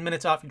cut 10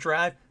 minutes off your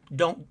drive.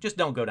 Just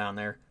don't go down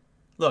there.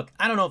 Look,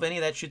 I don't know if any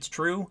of that shit's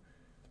true,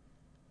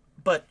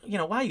 but, you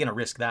know, why are you going to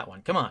risk that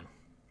one? Come on.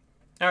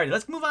 All right,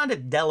 let's move on to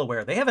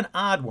Delaware. They have an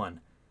odd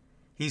one.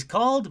 He's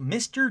called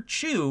Mr.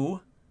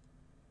 Chew,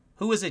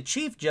 who was a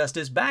chief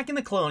justice back in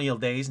the colonial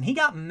days, and he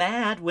got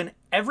mad when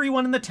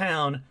everyone in the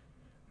town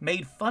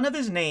made fun of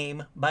his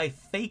name by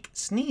fake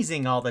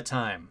sneezing all the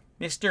time.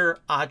 Mr.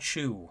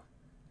 Achu.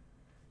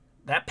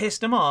 That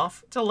pissed him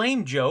off. It's a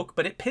lame joke,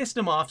 but it pissed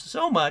him off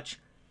so much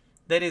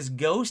that his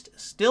ghost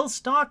still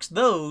stalks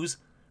those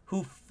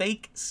who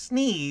fake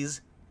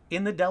sneeze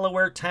in the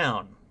Delaware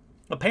town.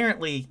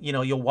 Apparently, you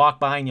know, you'll walk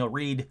by and you'll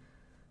read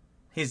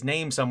his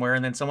name somewhere,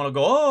 and then someone will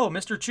go, "Oh,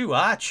 Mr. Chew,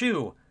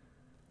 Chew."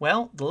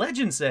 Well, the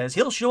legend says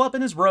he'll show up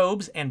in his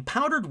robes and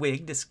powdered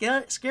wig to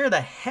scare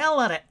the hell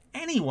out of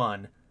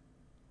anyone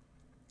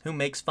who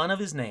makes fun of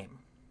his name.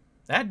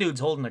 That dude's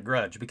holding a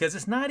grudge because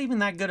it's not even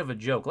that good of a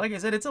joke. Like I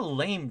said, it's a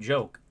lame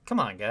joke. Come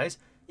on, guys.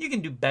 You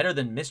can do better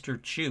than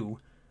Mr. Chew.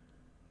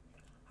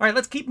 All right,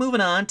 let's keep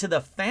moving on to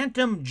the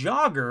Phantom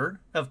Jogger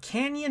of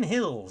Canyon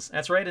Hills.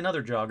 That's right,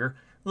 another jogger.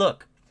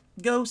 Look,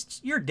 ghosts,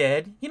 you're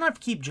dead. You don't have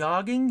to keep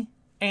jogging.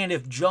 And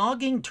if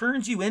jogging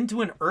turns you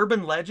into an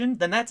urban legend,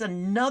 then that's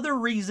another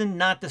reason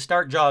not to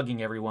start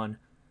jogging, everyone.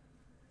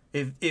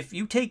 If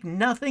you take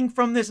nothing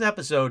from this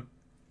episode,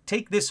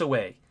 take this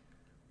away.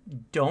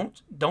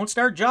 Don't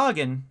start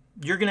jogging.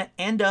 You're going to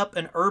end up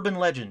an urban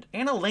legend,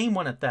 and a lame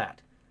one at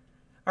that.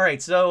 All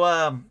right,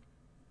 so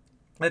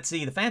let's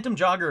see. The Phantom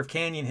Jogger of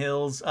Canyon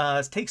Hills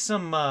takes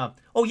some...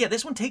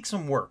 this one takes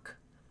some work.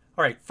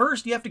 All right,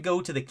 first you have to go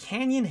to the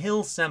Canyon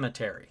Hill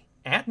Cemetery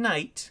at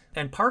night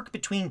and park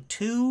between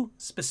two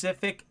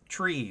specific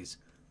trees.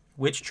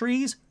 Which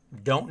trees?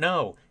 Don't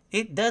know.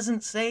 It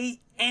doesn't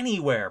say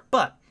anywhere,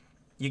 but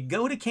you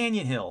go to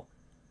Canyon Hill,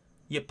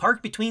 you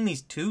park between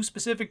these two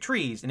specific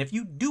trees, and if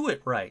you do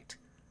it right,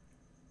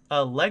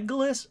 a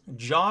legless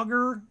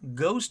jogger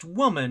ghost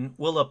woman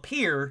will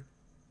appear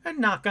and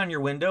knock on your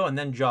window and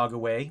then jog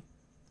away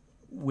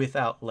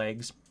without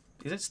legs.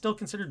 Is it still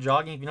considered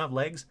jogging if you don't have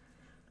legs?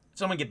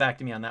 Someone get back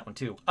to me on that one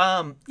too.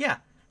 Yeah.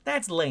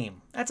 That's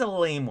lame. That's a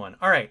lame one.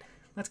 All right,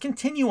 let's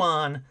continue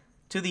on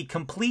to the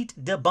complete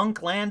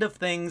debunk land of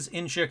things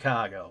in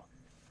Chicago.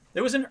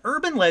 There was an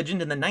urban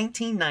legend in the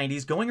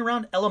 1990s going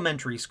around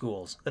elementary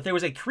schools that there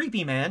was a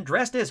creepy man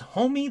dressed as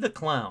Homie the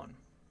Clown.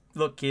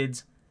 Look,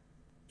 kids,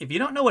 if you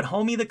don't know what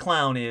Homie the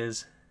Clown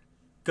is,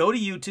 go to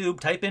YouTube,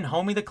 type in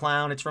Homie the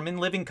Clown. It's from In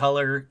Living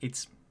Color.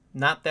 It's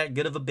not that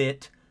good of a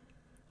bit.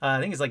 I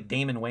think it's like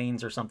Damon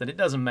Wayans or something. It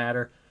doesn't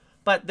matter.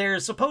 But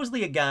there's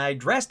supposedly a guy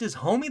dressed as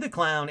Homie the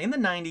Clown in the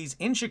 90s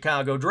in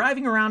Chicago,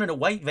 driving around in a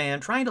white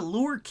van, trying to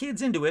lure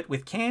kids into it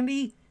with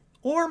candy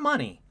or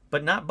money,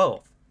 but not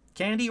both.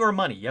 Candy or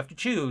money, you have to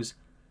choose.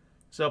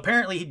 So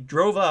apparently he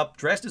drove up,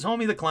 dressed as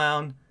Homie the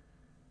Clown,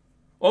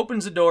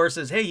 opens the door,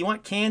 says, "Hey, you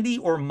want candy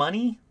or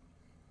money?"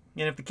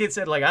 And if the kid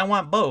said, I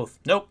want both,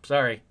 "Nope,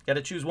 sorry,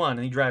 gotta choose one,"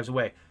 and he drives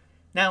away.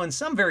 Now, in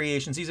some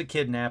variations, he's a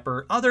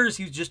kidnapper. Others,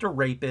 he's just a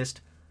rapist.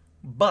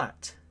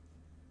 But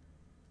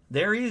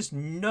there is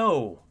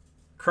no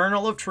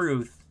kernel of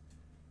truth.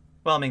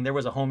 Well, I mean, there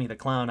was a Homie the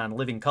Clown on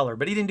Living Color,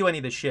 but he didn't do any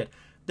of this shit.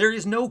 There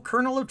is no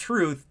kernel of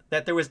truth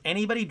that there was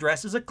anybody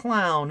dressed as a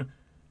clown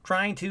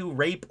trying to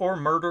rape or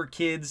murder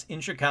kids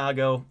in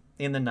Chicago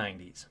in the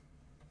 90s.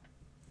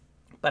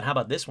 But how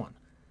about this one?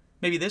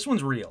 Maybe this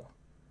one's real.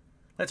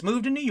 Let's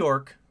move to New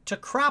York, to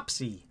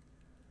Cropsey.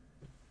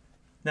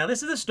 Now,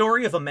 this is the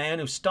story of a man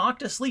who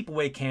stalked a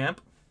sleepaway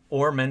camp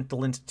or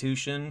mental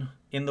institution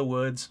in the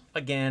woods.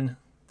 Again,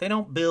 they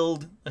don't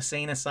build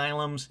insane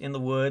asylums in the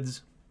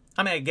woods.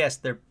 I mean, I guess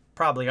there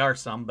probably are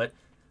some, but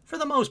for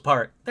the most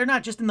part, they're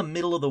not just in the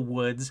middle of the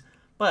woods.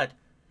 But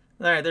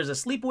all right, there's a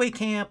sleepaway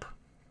camp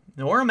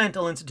or a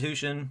mental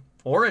institution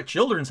or a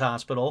children's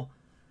hospital,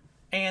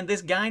 and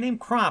this guy named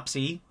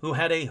Cropsey, who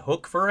had a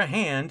hook for a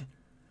hand,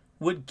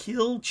 would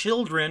kill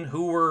children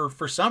who were,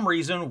 for some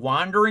reason,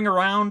 wandering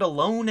around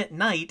alone at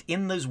night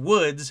in those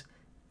woods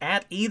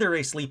at either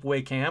a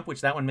sleepaway camp,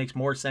 which that one makes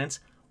more sense,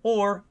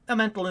 or a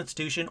mental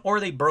institution, or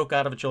they broke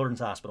out of a children's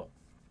hospital.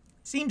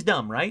 Seems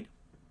dumb, right?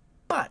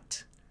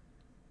 But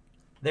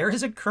there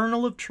is a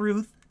kernel of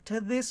truth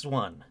to this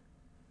one.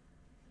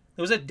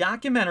 There was a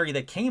documentary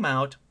that came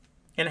out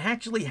and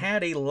actually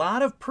had a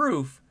lot of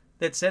proof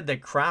that said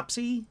that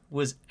Cropsey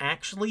was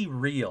actually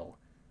real.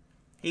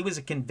 He was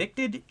a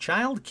convicted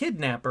child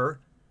kidnapper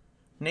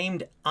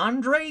named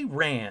Andre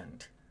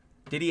Rand.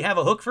 Did he have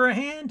a hook for a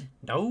hand?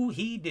 No,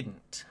 he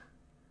didn't.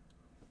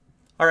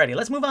 Alrighty,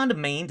 let's move on to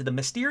Maine, to the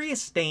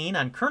mysterious stain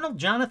on Colonel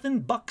Jonathan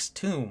Buck's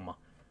tomb.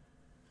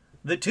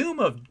 The tomb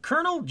of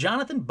Colonel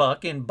Jonathan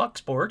Buck in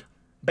Bucksport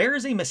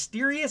bears a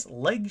mysterious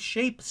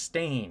leg-shaped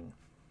stain.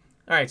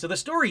 Alright, so the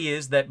story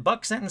is that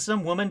Buck sentenced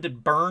some woman to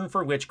burn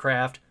for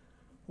witchcraft.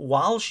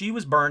 While she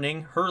was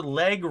burning, her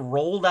leg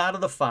rolled out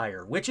of the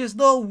fire, which is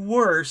the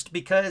worst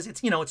because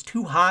it's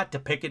too hot to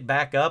pick it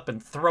back up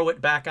and throw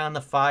it back on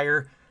the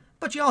fire.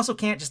 But you also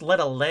can't just let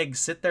a leg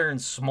sit there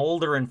and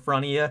smolder in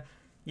front of you.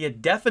 You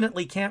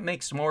definitely can't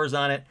make s'mores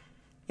on it.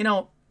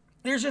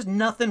 There's just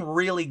nothing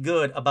really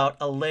good about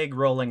a leg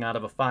rolling out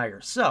of a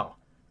fire. So,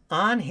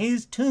 on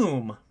his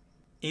tomb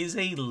is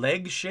a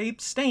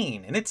leg-shaped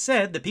stain. And it's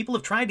said that people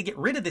have tried to get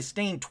rid of this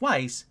stain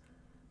twice,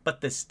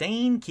 but the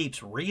stain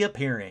keeps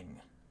reappearing.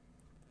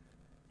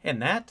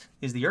 And that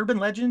is the urban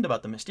legend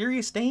about the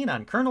mysterious stain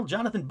on Colonel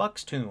Jonathan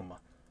Buck's tomb.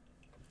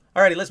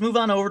 Alrighty, let's move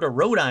on over to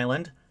Rhode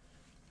Island.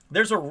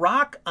 There's a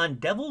rock on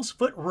Devil's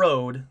Foot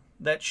Road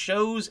that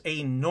shows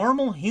a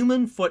normal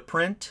human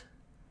footprint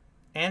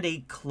and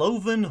a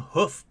cloven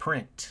hoof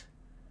print.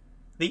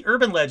 The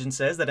urban legend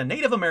says that a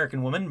Native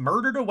American woman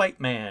murdered a white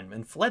man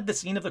and fled the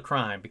scene of the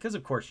crime, because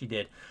of course she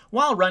did.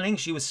 While running,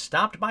 she was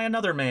stopped by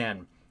another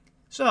man.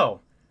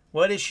 So,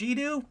 what does she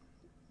do?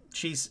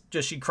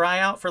 Does she cry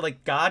out for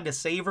God to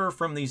save her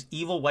from these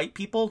evil white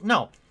people?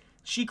 No.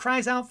 She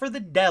cries out for the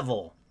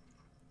devil.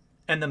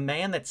 And the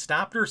man that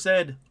stopped her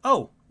said,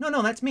 "Oh,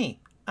 no, that's me.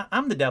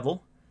 I'm the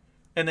devil."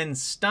 And then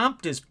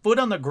stomped his foot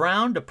on the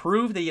ground to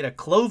prove that he had a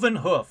cloven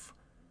hoof,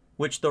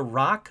 which the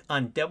rock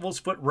on Devil's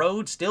Foot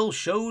Road still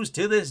shows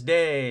to this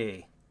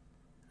day.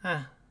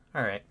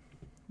 Alright.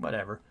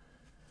 Whatever.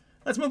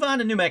 Let's move on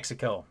to New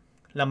Mexico.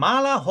 La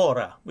Mala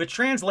Hora, which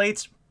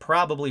translates,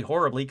 probably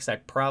horribly, because I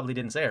probably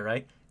didn't say it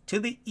right, to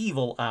the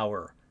evil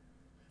hour.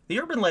 The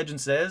urban legend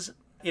says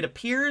it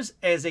appears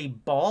as a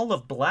ball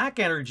of black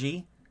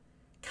energy,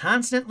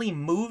 constantly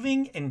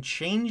moving and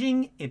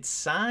changing its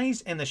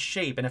size and the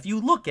shape. And if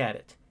you look at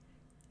it,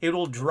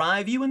 it'll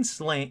drive you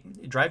insane,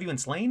 it'll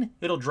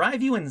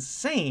drive you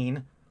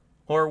insane,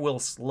 or will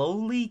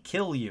slowly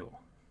kill you.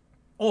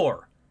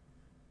 Or,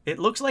 it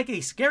looks like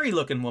a scary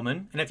looking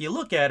woman, and if you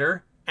look at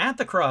her at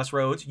the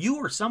crossroads, you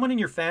or someone in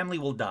your family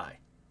will die.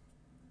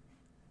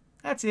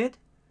 That's it.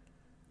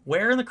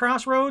 Where in the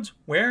crossroads?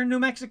 Where in New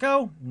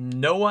Mexico?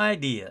 No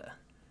idea.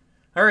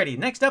 Alrighty,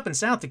 next up in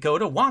South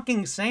Dakota,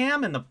 Walking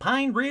Sam and the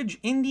Pine Ridge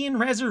Indian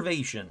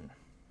Reservation.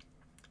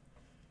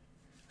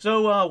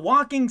 So,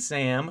 Walking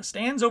Sam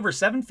stands over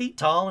 7 feet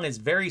tall and is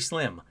very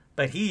slim,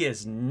 but he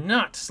is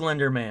not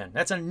Slender Man.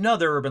 That's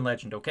another urban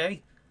legend,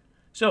 okay?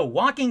 So,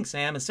 Walking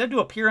Sam is said to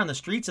appear on the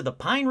streets of the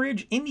Pine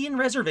Ridge Indian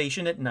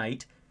Reservation at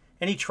night,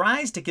 and he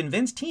tries to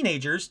convince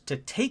teenagers to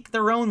take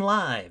their own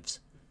lives.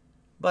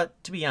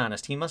 But, to be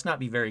honest, he must not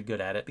be very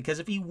good at it, because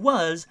if he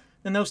was,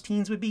 then those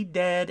teens would be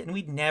dead, and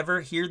we'd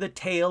never hear the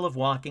tale of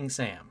Walking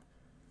Sam.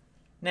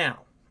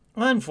 Now,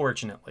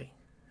 unfortunately,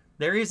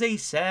 there is a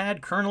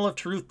sad kernel of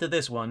truth to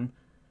this one,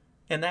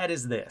 and that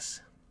is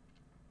this.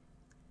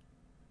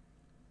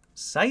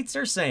 Sites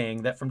are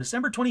saying that from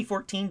December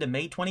 2014 to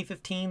May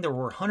 2015, there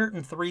were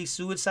 103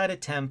 suicide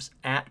attempts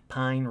at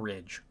Pine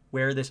Ridge,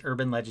 where this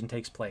urban legend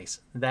takes place.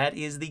 That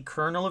is the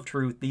kernel of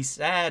truth, the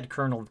sad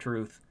kernel of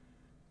truth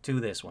to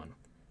this one.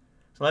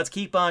 So let's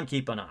keep on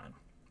keeping on.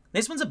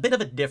 This one's a bit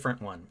of a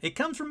different one. It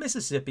comes from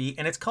Mississippi,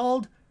 and it's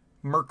called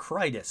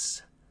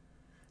Mercritis.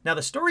 Now,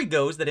 the story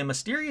goes that a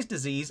mysterious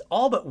disease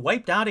all but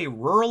wiped out a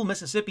rural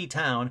Mississippi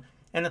town,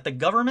 and that the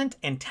government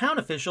and town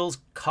officials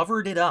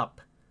covered it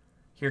up.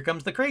 Here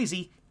comes the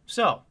crazy.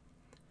 So,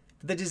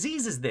 the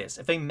disease is this.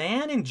 If a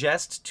man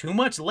ingests too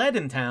much lead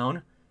in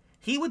town,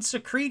 he would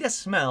secrete a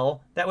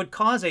smell that would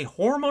cause a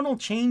hormonal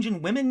change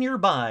in women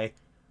nearby,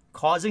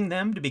 causing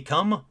them to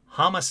become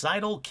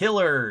homicidal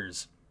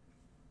killers.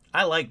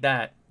 I like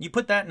that. You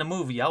put that in a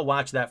movie, I'll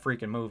watch that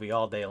freaking movie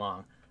all day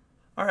long.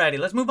 Alrighty,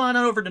 let's move on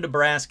over to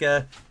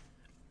Nebraska.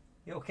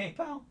 You okay,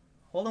 pal?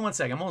 Hold on one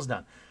second, I'm almost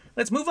done.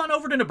 Let's move on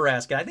over to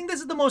Nebraska. I think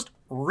this is the most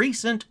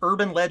recent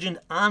urban legend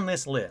on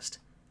this list.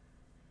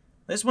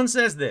 This one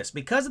says this: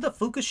 because of the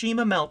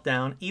Fukushima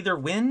meltdown, either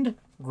wind,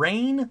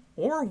 rain,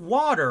 or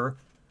water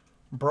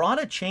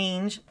brought a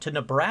change to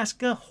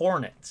Nebraska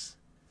hornets.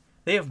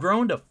 They have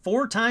grown to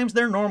 4 times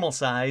their normal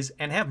size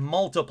and have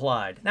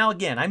multiplied. Now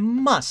again, I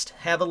must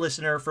have a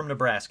listener from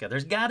Nebraska.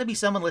 There's got to be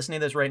someone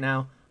listening to this right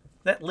now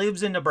that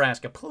lives in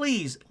Nebraska.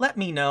 Please let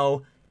me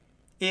know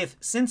if,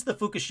 since the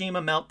Fukushima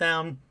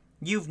meltdown,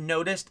 you've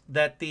noticed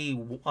that the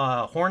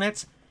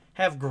hornets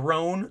have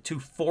grown to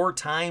 4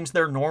 times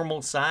their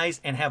normal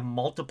size and have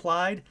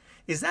multiplied.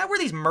 Is that where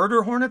these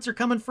murder hornets are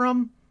coming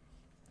from?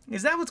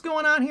 Is that what's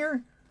going on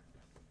here?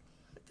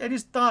 I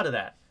just thought of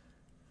that.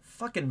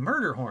 Fucking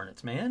murder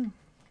hornets, man.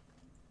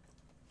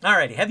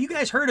 Alrighty, have you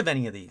guys heard of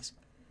any of these?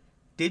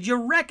 did you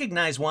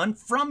recognize one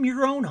from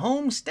your own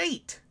home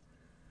state?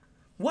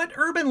 What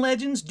urban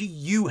legends do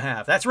you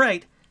have? That's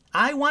right.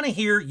 I want to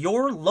hear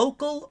your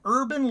local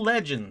urban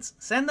legends.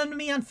 Send them to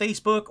me on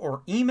Facebook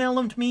or email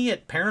them to me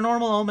at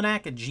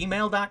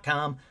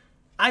paranormalalmanac@gmail.com.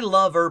 I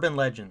love urban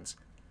legends.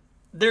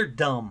 They're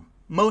dumb.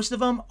 Most of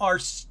them are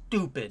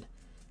stupid.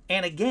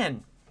 And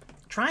again,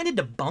 trying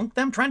to debunk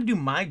them, trying to do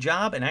my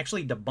job and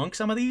actually debunk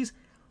some of these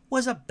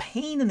was a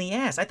pain in the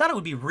ass. I thought it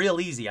would be real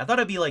easy. I thought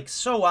it'd be like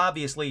so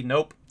obviously,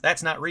 nope,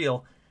 that's not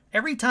real.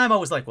 Every time I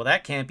was like, well,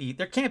 that can't be,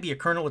 there can't be a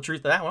kernel of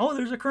truth to that one. Oh,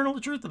 there's a kernel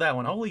of truth to that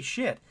one. Holy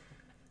shit.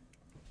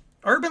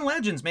 Urban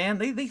legends, man,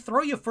 they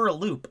throw you for a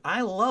loop. I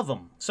love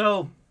them.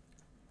 So,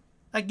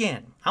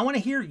 again, I want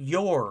to hear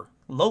your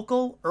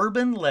local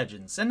urban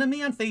legends. Send them to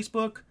me on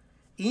Facebook.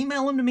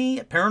 Email them to me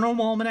at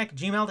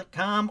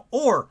paranormalalmanac@gmail.com.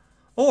 Or,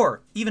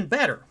 even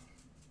better,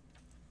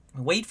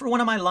 wait for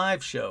one of my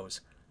live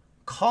shows.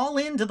 Call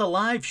into the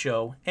live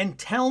show and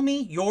tell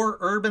me your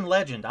urban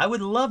legend. I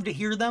would love to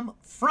hear them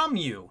from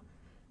you.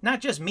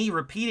 Not just me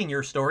repeating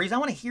your stories. I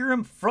want to hear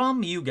them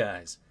from you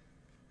guys.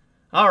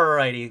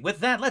 Alrighty, with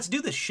that, let's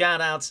do the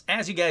shout-outs.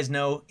 As you guys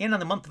know, in on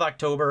the month of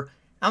October,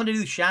 I'm going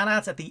to do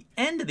shout-outs at the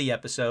end of the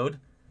episode.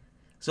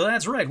 So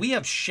that's right, we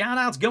have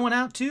shout-outs going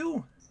out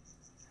to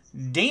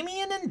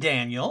Damien and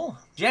Daniel,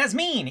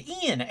 Jasmine,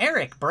 Ian,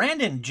 Eric,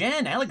 Brandon,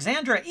 Jen,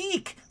 Alexandra,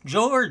 Eek,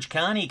 George,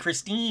 Connie,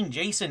 Christine,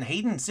 Jason,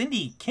 Hayden,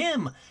 Cindy,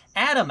 Kim,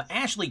 Adam,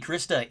 Ashley,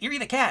 Krista, Erie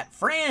the Cat,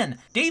 Fran,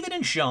 David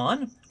and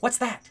Sean, what's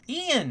that?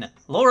 Ian,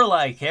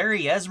 Lorelei,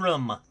 Carrie,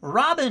 Ezram,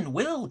 Robin,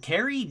 Will,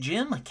 Carrie,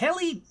 Jim,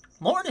 Kelly,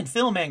 Lauren and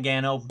Phil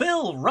Mangano,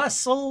 Bill,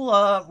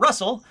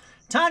 Russell,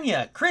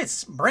 Tanya,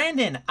 Chris,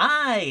 Brandon,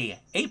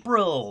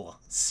 April,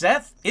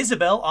 Seth,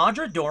 Isabel,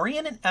 Audra,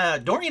 Dorian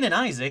and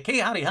Isaac. Hey,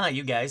 howdy, hi,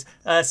 you guys.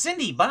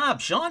 Cindy, Bob,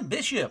 Sean,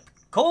 Bishop,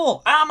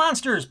 Cole,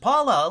 Monsters,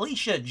 Paula,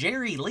 Alicia,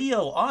 Jerry,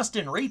 Leo,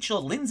 Austin,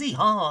 Rachel, Lindsay,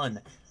 Hahn,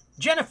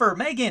 Jennifer,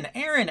 Megan,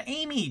 Aaron,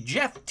 Amy,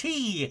 Jeff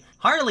T,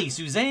 Harley,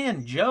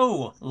 Suzanne,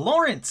 Joe,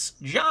 Lawrence,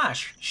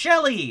 Josh,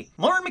 Shelly,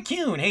 Lauren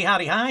McCune, hey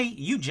howdy hi,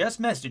 you just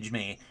messaged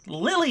me,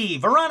 Lily,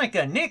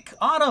 Veronica, Nick,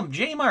 Autumn,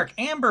 J Mark,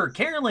 Amber,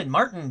 Carolyn,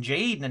 Martin,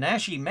 Jade,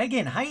 Nanashi,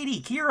 Megan,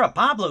 Heidi, Kira,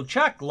 Pablo,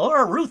 Chuck,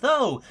 Laura, Ruth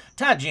O,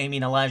 Todd, Jamie,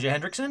 and Elijah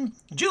Hendrickson,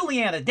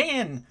 Juliana,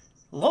 Dan,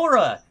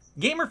 Laura,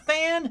 Gamer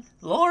Fan,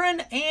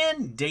 Lauren,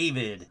 and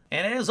David.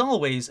 And as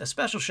always, a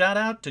special shout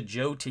out to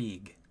Joe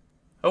Teague.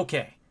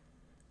 Okay.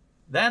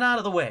 That out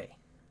of the way.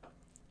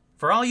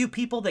 For all you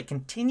people that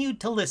continued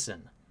to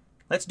listen,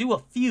 let's do a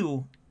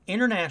few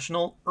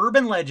international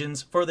urban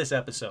legends for this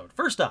episode.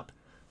 First up,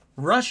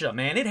 Russia,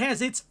 man, it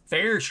has its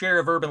fair share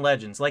of urban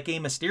legends, like a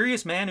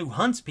mysterious man who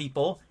hunts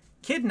people,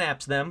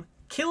 kidnaps them,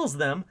 kills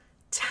them,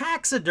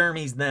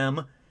 taxidermies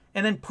them,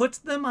 and then puts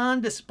them on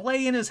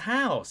display in his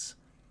house.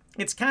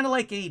 It's kind of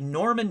like a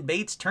Norman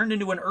Bates turned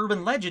into an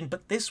urban legend,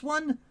 but this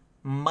one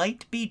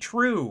might be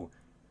true.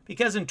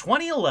 Because in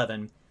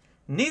 2011,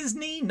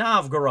 Nizhny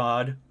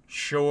Novgorod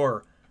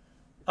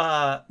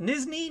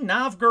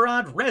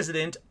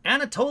resident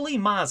Anatoly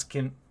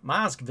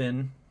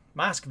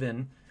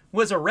Moskvin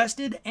was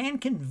arrested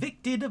and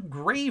convicted of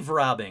grave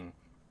robbing.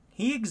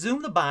 He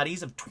exhumed the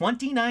bodies of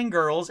 29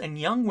 girls and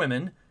young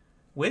women,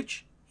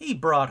 which he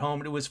brought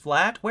home to his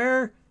flat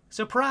where,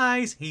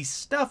 surprise, he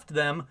stuffed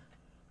them,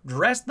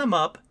 dressed them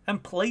up,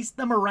 and placed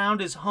them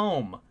around his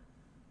home.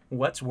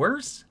 What's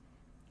worse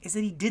is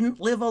that he didn't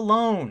live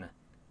alone.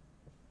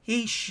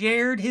 He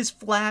shared his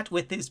flat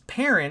with his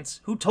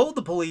parents, who told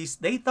the police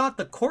they thought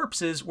the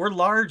corpses were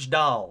large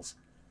dolls.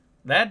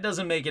 That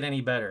doesn't make it any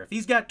better. If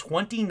he's got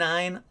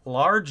 29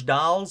 large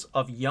dolls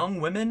of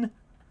young women,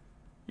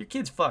 your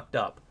kid's fucked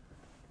up.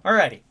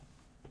 Alrighty.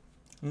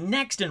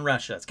 Next in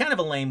Russia, it's kind of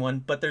a lame one,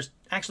 but there's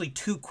actually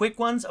two quick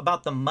ones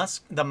about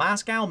the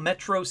Moscow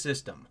metro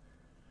system.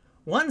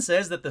 One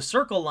says that the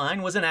Circle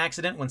Line was an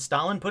accident when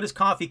Stalin put his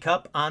coffee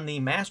cup on the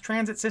mass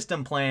transit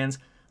system plans.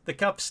 The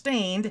cup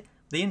stained.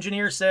 The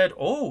engineer said,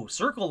 oh,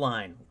 Circle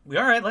Line.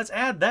 All right, let's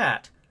add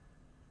that.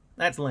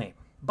 That's lame.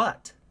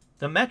 But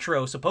the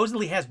metro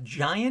supposedly has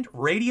giant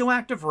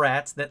radioactive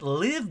rats that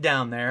live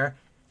down there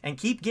and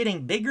keep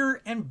getting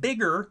bigger and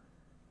bigger.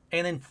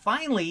 And then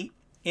finally,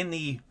 in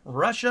the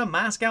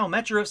Russia-Moscow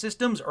metro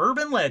system's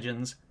urban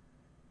legends,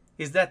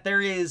 is that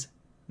there is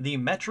the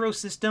Metro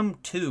System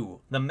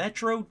 2. The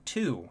Metro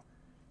 2.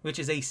 Which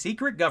is a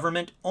secret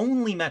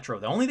government-only metro.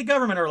 Only the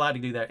government are allowed to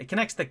do that. It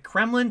connects the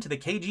Kremlin to the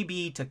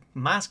KGB, to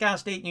Moscow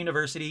State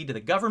University, to the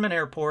government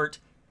airport,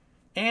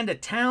 and to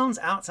towns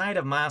outside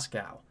of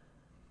Moscow.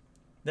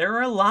 There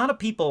are a lot of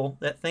people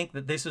that think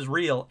that this is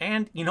real,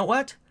 and you know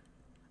what?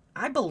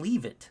 I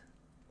believe it.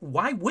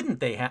 Why wouldn't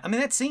they have? I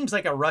mean, that seems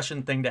like a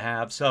Russian thing to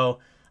have, so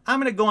I'm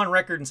going to go on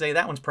record and say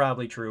that one's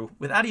probably true,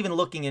 without even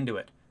looking into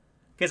it.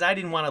 Because I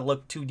didn't want to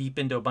look too deep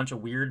into a bunch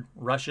of weird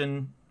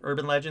Russian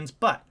urban legends,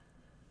 but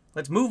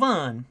let's move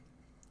on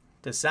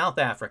to South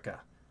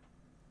Africa.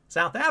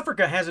 South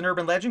Africa has an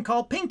urban legend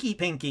called Pinky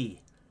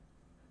Pinky.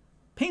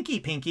 Pinky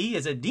Pinky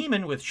is a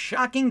demon with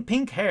shocking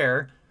pink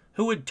hair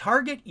who would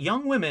target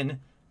young women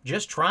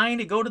just trying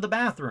to go to the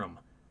bathroom.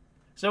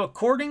 So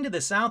according to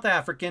the South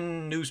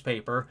African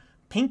newspaper,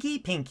 Pinky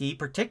Pinky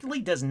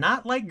particularly does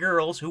not like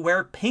girls who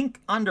wear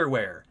pink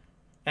underwear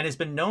and has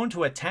been known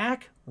to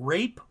attack,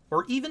 rape,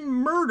 or even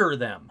murder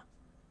them.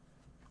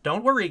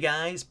 Don't worry,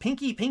 guys.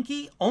 Pinky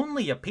Pinky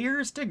only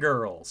appears to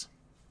girls.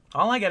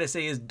 All I gotta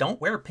say is don't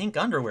wear pink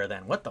underwear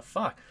then. What the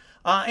fuck?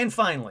 And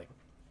finally,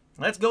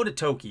 let's go to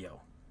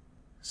Tokyo.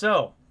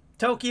 So,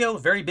 Tokyo,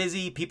 very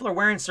busy. People are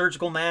wearing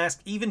surgical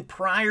masks. Even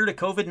prior to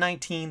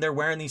COVID-19, they're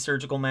wearing these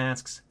surgical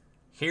masks.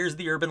 Here's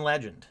the urban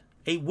legend.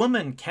 A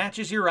woman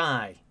catches your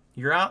eye.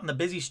 You're out in the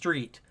busy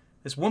street.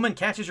 This woman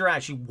catches your eye.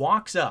 She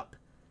walks up.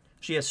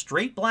 She has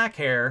straight black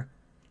hair.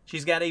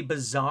 She's got a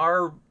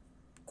bizarre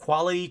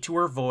quality to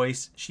her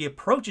voice. She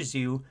approaches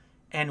you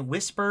and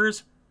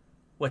whispers,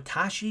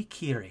 "Watashi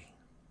kiri,"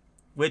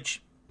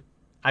 which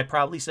I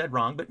probably said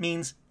wrong, but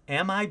means,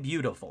 "Am I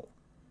beautiful?"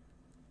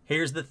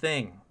 Here's the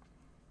thing.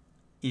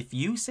 If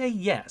you say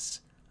yes,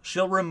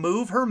 she'll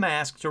remove her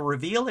mask to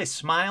reveal a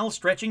smile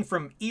stretching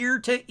from ear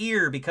to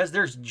ear because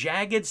there's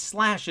jagged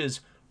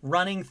slashes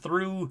running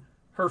through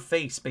her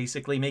face,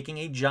 basically making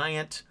a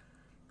giant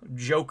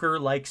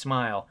Joker-like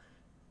smile.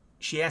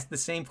 She asked the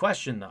same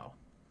question, though.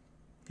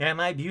 Am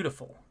I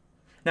beautiful?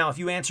 Now, if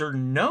you answer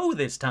no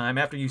this time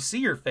after you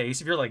see her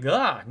face, if you're like,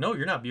 no,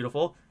 you're not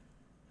beautiful,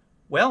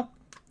 well,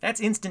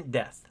 that's instant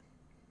death.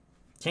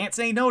 Can't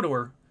say no to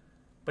her.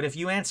 But if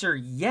you answer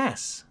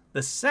yes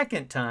the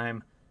second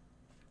time,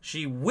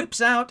 she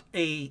whips out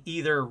a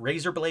either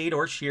razor blade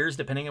or shears,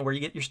 depending on where you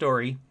get your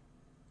story,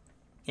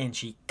 and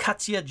she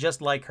cuts you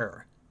just like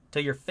her,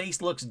 till your face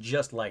looks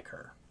just like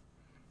her.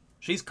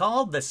 She's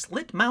called the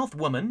Slit Mouth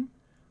Woman,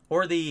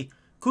 or the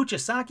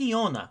Kuchisaki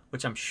Onna,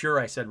 which I'm sure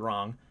I said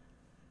wrong.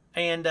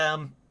 And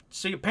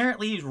she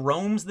apparently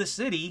roams the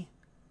city,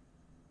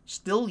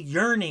 still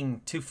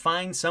yearning to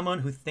find someone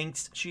who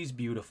thinks she's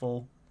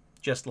beautiful,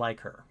 just like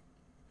her.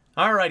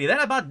 Alrighty,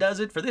 that about does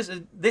it for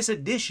this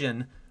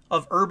edition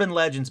of Urban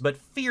Legends, but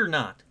fear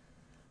not.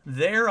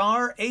 There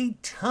are a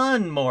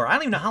ton more. I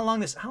don't even know how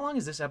long is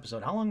this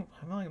episode? How long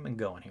have I been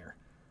going here?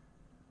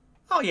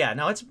 Oh yeah,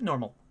 no, it's a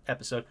normal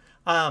episode.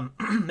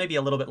 Maybe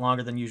a little bit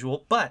longer than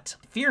usual, but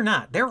fear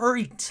not. There are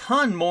a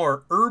ton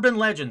more urban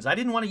legends. I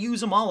didn't want to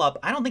use them all up.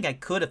 I don't think I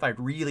could if I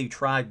really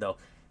tried, though.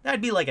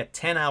 That'd be like a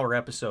 10-hour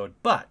episode.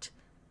 But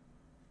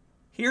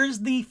here's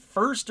the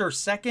first or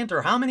second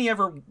or how many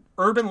ever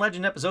urban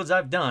legend episodes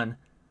I've done.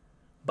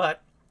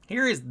 But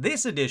here is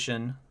this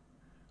edition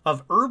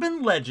of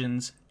Urban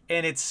Legends,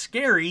 and it's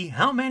scary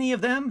how many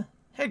of them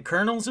had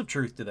kernels of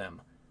truth to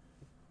them.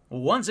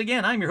 Once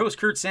again, I'm your host,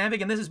 Kurt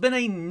Sandvik, and this has been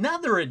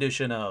another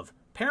edition of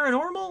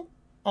Paranormal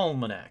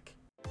Almanac.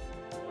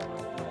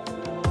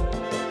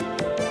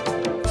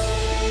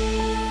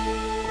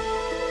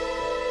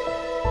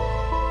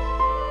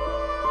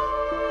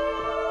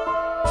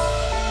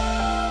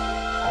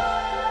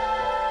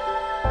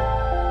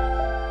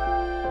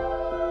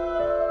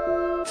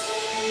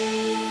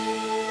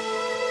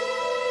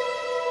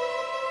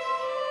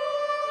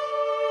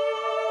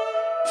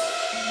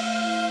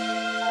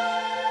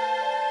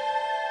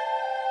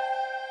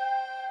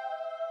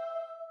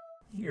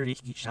 Here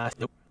is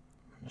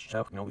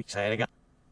no excited.